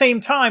at the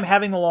same time,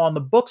 having the law on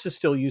the books is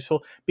still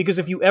useful because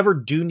if you ever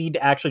do need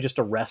to actually just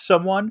arrest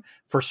someone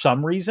for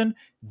some reason,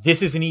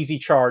 this is an easy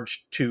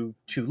charge to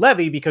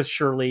levy because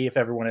surely if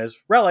everyone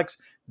has relics,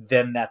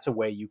 then that's a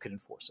way you can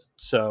enforce it.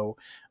 So,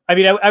 I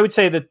mean, I would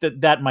say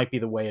that might be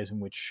the way in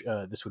which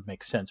this would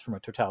make sense from a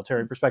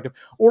totalitarian perspective,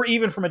 or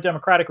even from a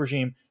democratic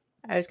regime.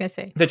 I was going to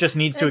say that just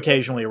needs to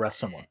occasionally arrest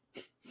someone.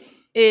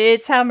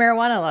 It's how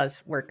marijuana laws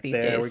work these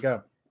days. There we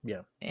go.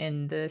 Yeah,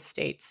 in the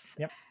States.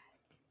 Yep.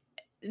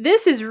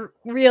 This is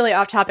really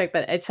off topic,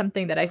 but it's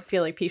something that I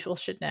feel like people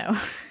should know.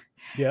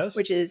 Yes.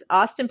 Which is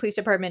Austin Police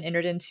Department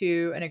entered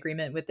into an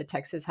agreement with the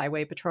Texas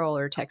Highway Patrol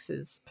or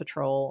Texas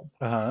Patrol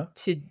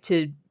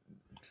to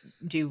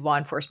do law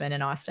enforcement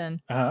in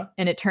Austin.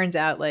 And it turns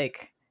out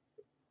like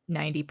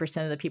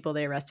 90% of the people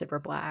they arrested were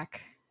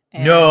black.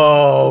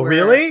 No,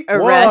 really?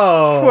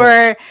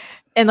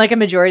 And like a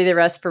majority of the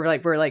arrests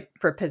were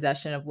for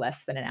possession of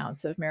less than an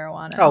ounce of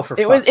marijuana. Oh, for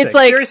fuck's sake.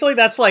 Like, seriously,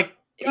 that's like.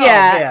 Oh,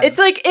 man. It's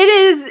like it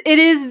is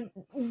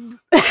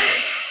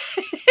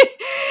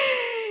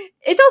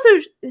it's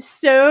also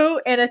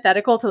so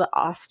antithetical to the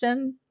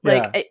Austin.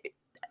 Like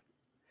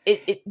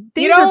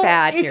things are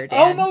bad here,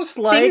 Dan. Almost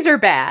like things are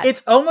bad.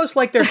 It's almost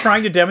like they're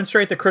trying to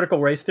demonstrate that critical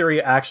race theory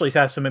actually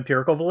has some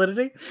empirical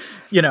validity.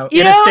 In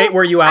a state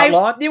where you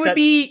outlaw it would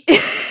be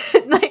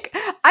like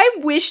I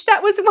wish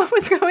that was what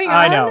was going on.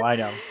 I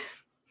know.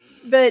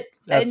 But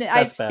That's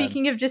bad.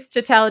 speaking of just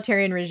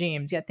totalitarian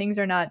regimes,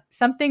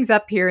 something's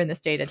up here in the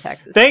state of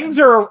Texas. Things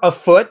are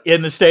afoot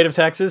in the state of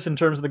Texas in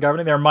terms of the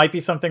governing. There might be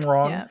something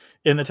wrong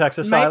in the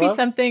Texas silo. Might be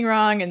something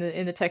wrong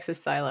in the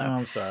Texas silo. Oh,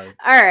 I'm sorry.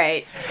 All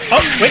right.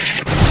 Oh, wait.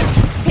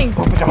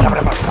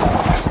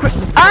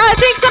 I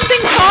think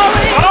something's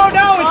falling. Oh,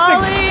 no,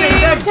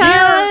 it's the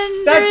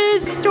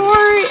gear.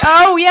 Story.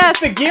 Oh,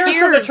 yes. It's the gears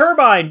from the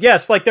turbine.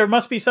 Yes, like there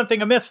must be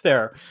something amiss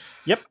there.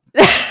 Yep.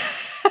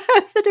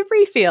 The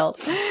debris field.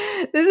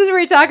 This is where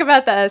we talk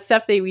about the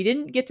stuff that we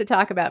didn't get to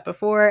talk about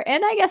before,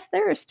 and I guess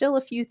there are still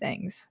a few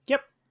things.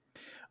 Yep.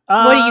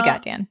 What do you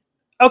got, Dan?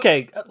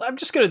 Okay, I'm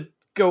just going to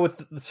go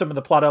with some of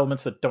the plot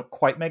elements that don't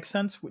quite make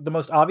sense. The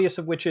most obvious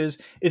of which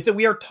is that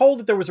we are told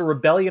that there was a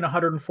rebellion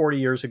 140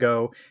 years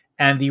ago,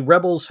 and the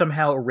rebels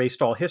somehow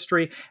erased all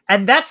history,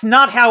 and that's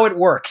not how it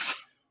works.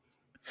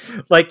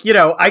 Like,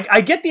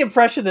 I get the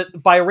impression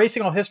that by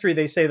erasing all history,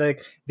 they say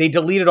that they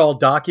deleted all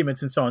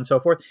documents and so on and so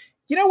forth.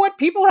 You know what?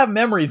 People have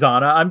memories,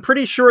 Anna. I'm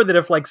pretty sure that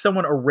if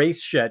someone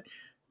erased shit,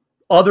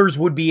 others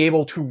would be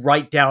able to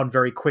write down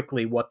very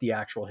quickly what the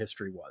actual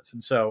history was.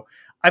 And so,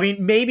 I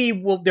mean, maybe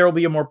there will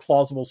be a more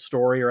plausible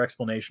story or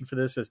explanation for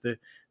this as the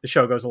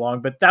show goes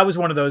along. But that was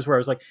one of those where I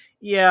was like,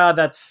 yeah,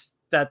 that's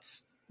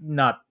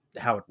not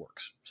how it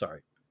works.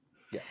 Sorry.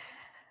 Yeah.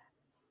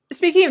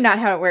 Speaking of not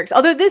how it works,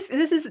 although this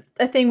is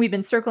a thing we've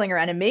been circling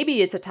around, and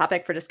maybe it's a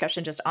topic for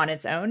discussion just on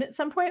its own at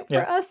some point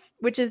for us,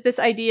 which is this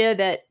idea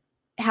that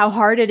how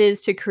hard it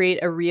is to create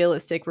a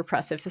realistic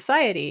repressive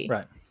society.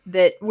 Right.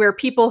 That where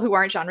people who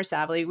aren't genre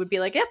savvy would be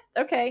like, yep,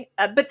 okay.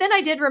 But then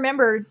I did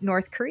remember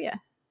North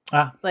Korea.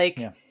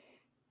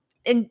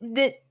 And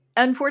that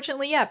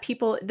unfortunately,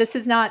 people, this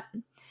is not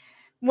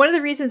one of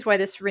the reasons why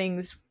this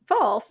rings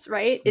false,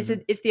 right?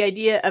 Mm-hmm. It's the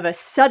idea of a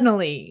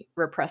suddenly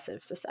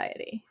repressive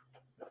society,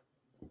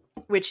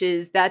 which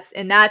is that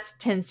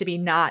tends to be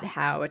not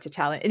how a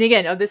totalitarian, and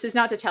again, this is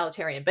not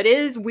totalitarian, but it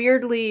is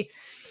weirdly,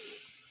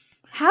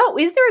 how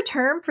is there a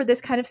term for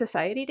this kind of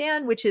society,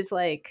 Dan, which is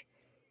like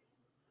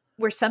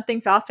where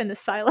something's off in the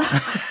silo?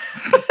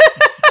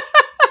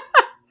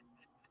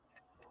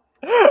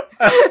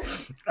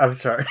 I'm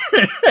sorry.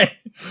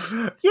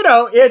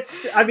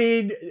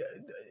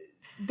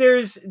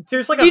 There's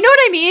like do you know what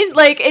I mean?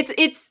 Like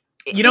it's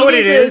what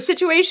it is? A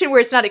situation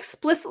where it's not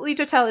explicitly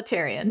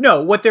totalitarian.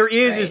 No, what there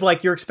is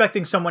like you're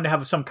expecting someone to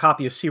have some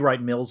copy of C.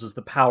 Wright Mills as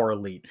the power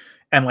elite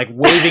and like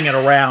waving it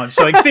around.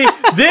 So like, see,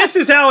 this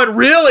is how it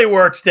really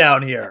works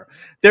down here.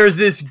 There's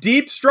this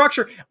deep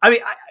structure. I mean,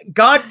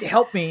 God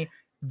help me,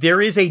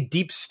 there is a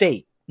deep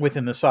state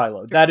within the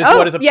silo. That is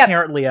what is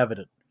apparently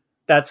evident.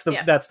 That's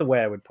the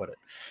way I would put it.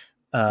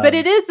 But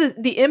it is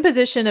the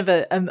imposition of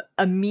a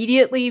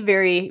immediately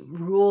very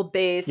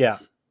rule-based,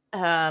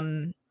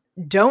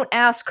 don't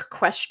ask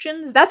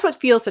questions. That's what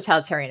feels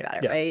totalitarian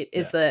about it, right?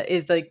 Is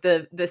like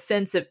the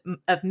sense of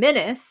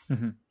menace.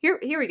 Mm-hmm.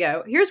 Here we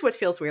go. Here's what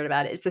feels weird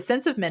about it. It's the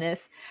sense of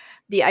menace,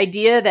 the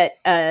idea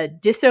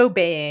that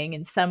disobeying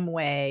in some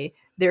way,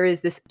 there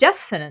is this death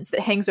sentence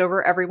that hangs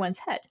over everyone's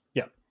head.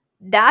 Yeah.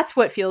 That's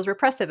what feels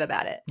repressive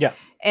about it. Yeah.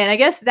 And I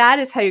guess that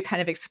is how you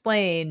kind of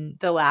explain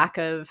the lack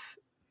of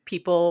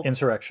people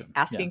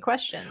asking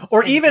questions.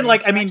 Or even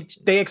like, I mean,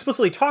 they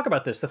explicitly talk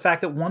about this, the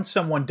fact that once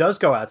someone does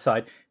go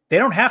outside, they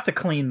don't have to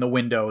clean the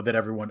window that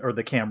everyone, or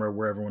the camera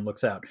where everyone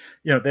looks out.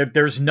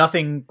 There's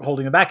nothing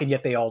holding them back, and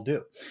yet they all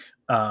do.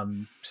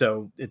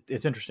 So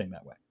it's interesting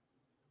that way.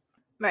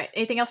 Right.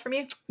 Anything else from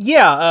you?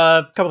 Yeah.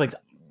 A couple things.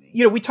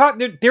 We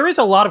talked, there is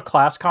a lot of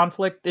class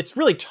conflict. It's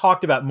really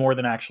talked about more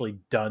than actually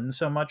done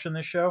so much in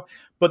this show.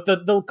 But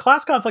the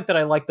class conflict that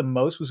I liked the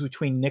most was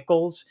between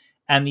Nichols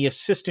and the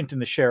assistant in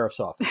the sheriff's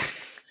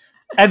office.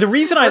 And the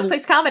reason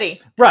workplace comedy.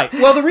 Right.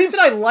 Well, the reason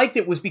I liked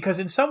it was because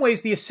in some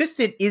ways the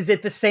assistant is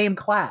at the same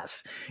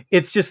class.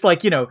 It's just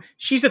like,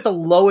 she's at the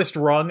lowest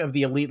rung of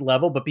the elite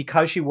level, but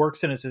because she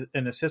works as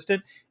an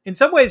assistant, in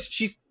some ways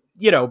she's,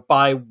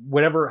 by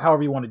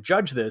however you want to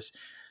judge this,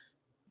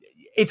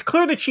 it's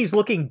clear that she's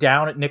looking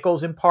down at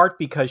Nichols in part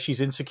because she's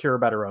insecure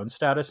about her own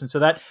status. And so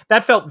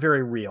that felt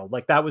very real.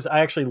 Like I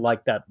actually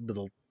liked that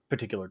little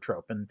particular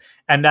trope.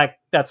 And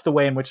that's the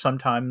way in which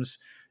sometimes,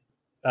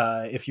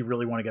 if you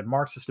really want to get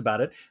Marxist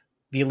about it,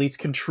 the elites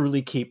can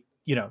truly keep,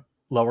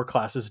 lower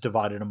classes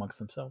divided amongst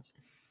themselves.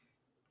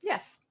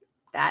 Yes,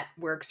 that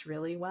works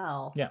really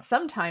well. Yeah.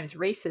 Sometimes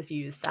race is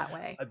used that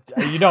way.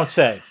 You don't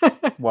say.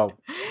 Well,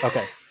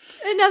 okay.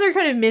 Another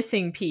kind of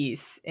missing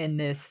piece in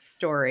this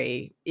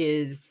story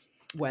is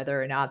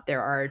whether or not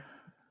there are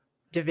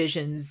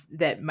divisions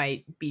that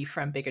might be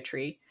from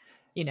bigotry.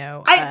 In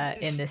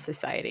this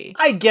society.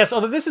 I guess,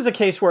 although this is a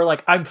case where,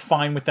 like, I'm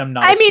fine with them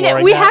not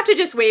we have to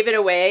just wave it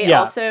away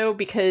also,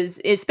 because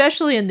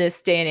especially in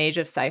this day and age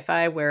of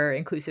sci-fi where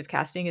inclusive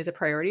casting is a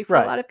priority for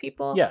a lot of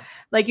people. Yeah.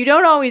 Like, you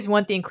don't always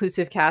want the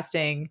inclusive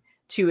casting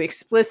to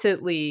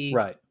explicitly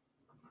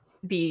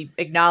be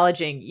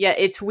acknowledging,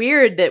 it's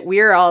weird that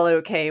we're all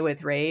okay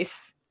with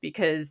race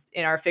because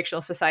in our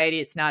fictional society,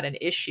 it's not an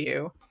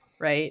issue,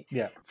 right?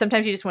 Yeah.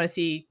 Sometimes you just want to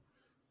see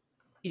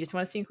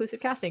inclusive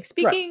casting.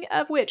 Speaking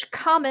of which,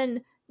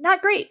 Common,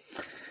 not great.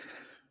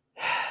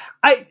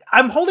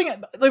 I'm holding it.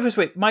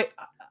 Wait,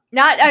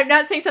 I'm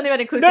not saying something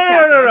about inclusive.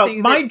 No.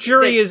 My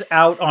jury is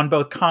out on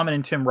both Common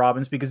and Tim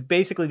Robbins because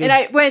basically, when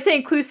I say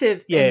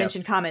inclusive and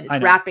mention Common,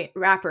 it's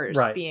rappers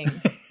being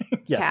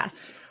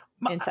cast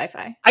in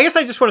sci-fi. I guess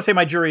I just want to say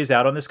my jury is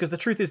out on this because the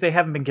truth is they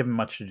haven't been given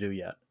much to do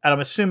yet, and I'm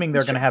assuming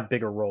they're going to have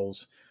bigger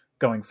roles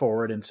going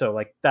forward, and so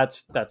like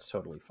that's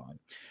totally fine.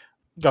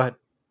 Go ahead.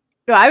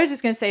 No, I was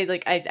just going to say,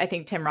 like, I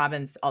think Tim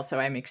Robbins also,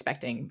 I'm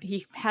expecting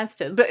he has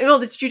to, but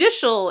it's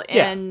judicial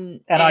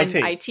and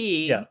IT.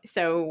 Yeah.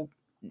 So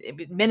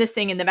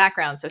menacing in the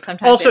background. So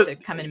sometimes they have to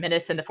come and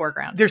menace in the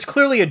foreground. There's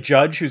clearly a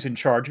judge who's in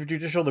charge of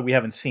judicial that we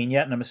haven't seen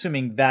yet. And I'm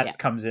assuming that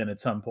comes in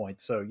at some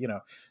point. So,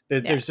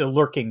 there's a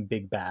lurking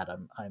big bad,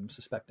 I'm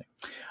suspecting.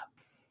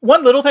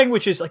 One little thing,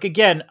 which is like,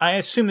 again, I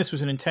assume this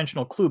was an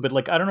intentional clue, but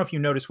like, I don't know if you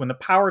noticed when the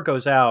power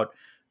goes out,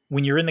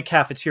 when you're in the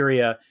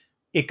cafeteria,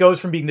 it goes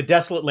from being the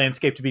desolate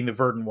landscape to being the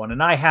verdant one.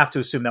 And I have to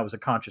assume that was a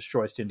conscious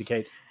choice to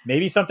indicate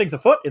maybe something's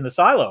afoot in the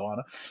silo,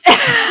 Anna.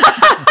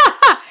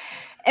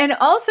 And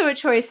also a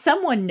choice,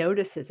 someone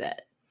notices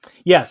it.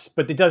 Yes,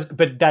 but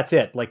that's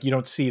it. Like, you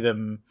don't see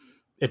them.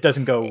 It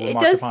doesn't go. It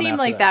does seem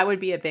like that would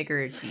be a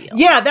bigger deal.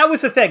 Yeah, that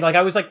was the thing. Like,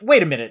 I was like,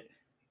 wait a minute.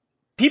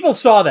 People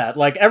saw that.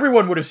 Like,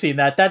 everyone would have seen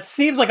that. That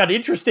seems like an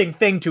interesting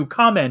thing to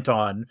comment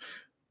on.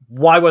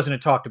 Why wasn't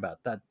it talked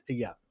about? That,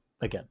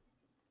 again.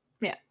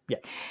 Yeah.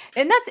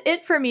 And that's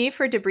it for me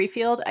for Debris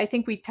Field. I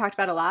think we talked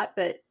about a lot,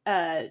 but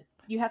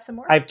you have some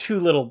more? I have two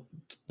little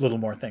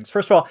more things.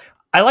 First of all,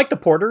 I like the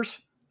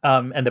porters.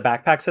 And the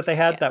backpacks that they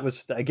had, that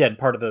was, again,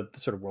 part of the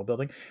sort of world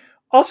building.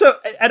 Also,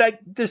 and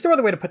there's no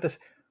other way to put this.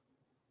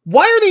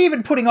 Why are they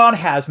even putting on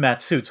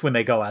hazmat suits when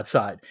they go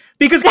outside?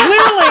 Because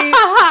clearly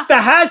the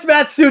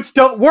hazmat suits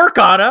don't work,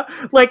 Anna.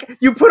 Like,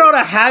 you put on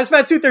a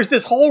hazmat suit, there's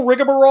this whole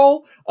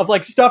rigmarole of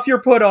like stuff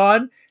you're put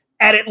on,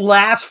 and it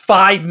lasts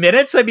 5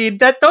 minutes. I mean,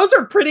 those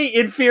are pretty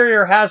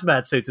inferior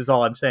hazmat suits is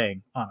all I'm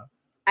saying, Anna.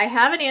 I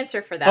have an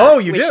answer for that. Oh,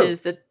 you do?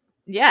 Is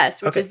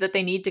that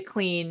they need to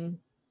clean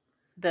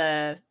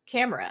the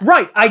camera.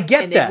 Right, I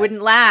get that. It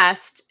wouldn't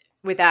last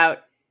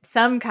without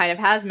some kind of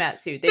hazmat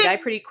suit. They die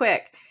pretty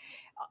quick.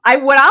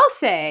 What I'll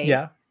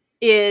say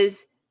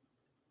is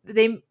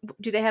do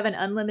they have an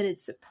unlimited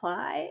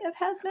supply of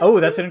hazmat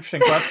suits? That's an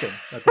interesting question.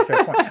 That's a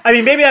fair point. I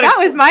mean, maybe that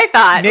was my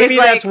thought. Maybe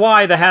that's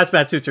why the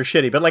hazmat suits are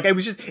shitty. But like,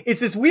 it's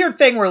this weird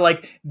thing where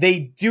like they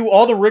do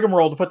all the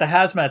rigmarole to put the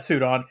hazmat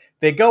suit on.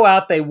 They go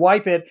out, they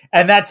wipe it,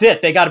 and that's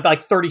it. They got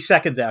like 30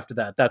 seconds after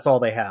that. That's all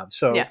they have.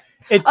 So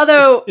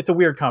although it's a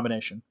weird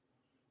combination.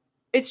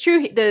 It's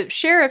true. The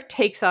sheriff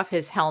takes off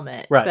his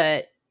helmet,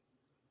 but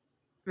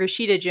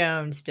Rashida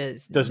Jones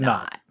does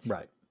not.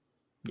 Right.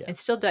 Yeah. And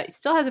still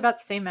has about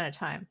the same amount of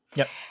time.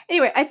 Yep.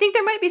 Anyway, I think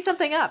there might be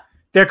something up.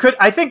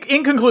 I think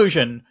in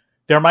conclusion,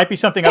 there might be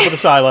something up with the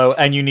silo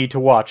and you need to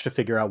watch to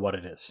figure out what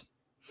it is.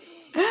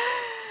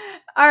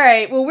 All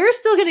right. Well, we're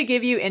still going to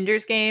give you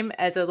Ender's Game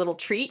as a little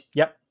treat.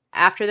 Yep.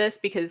 After this,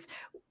 because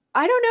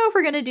I don't know if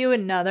we're going to do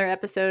another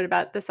episode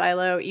about the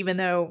silo, even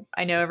though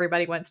I know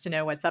everybody wants to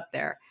know what's up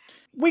there.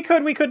 We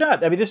could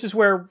not. I mean, this is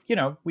where,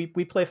 we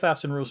play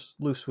fast and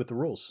loose with the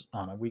rules,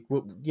 Anna.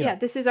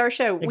 This is our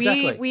show.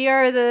 Exactly.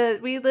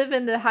 We live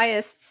in the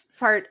highest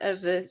part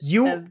of the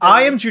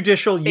I am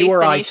judicial, you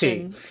are IT.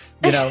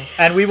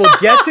 And we will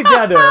get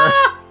together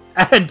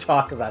and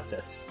talk about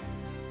this.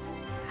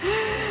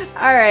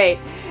 All right.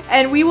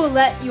 And we will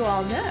let you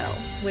all know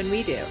when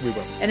we do. We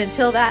will. And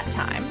until that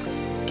time,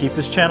 keep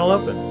this channel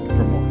open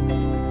for more.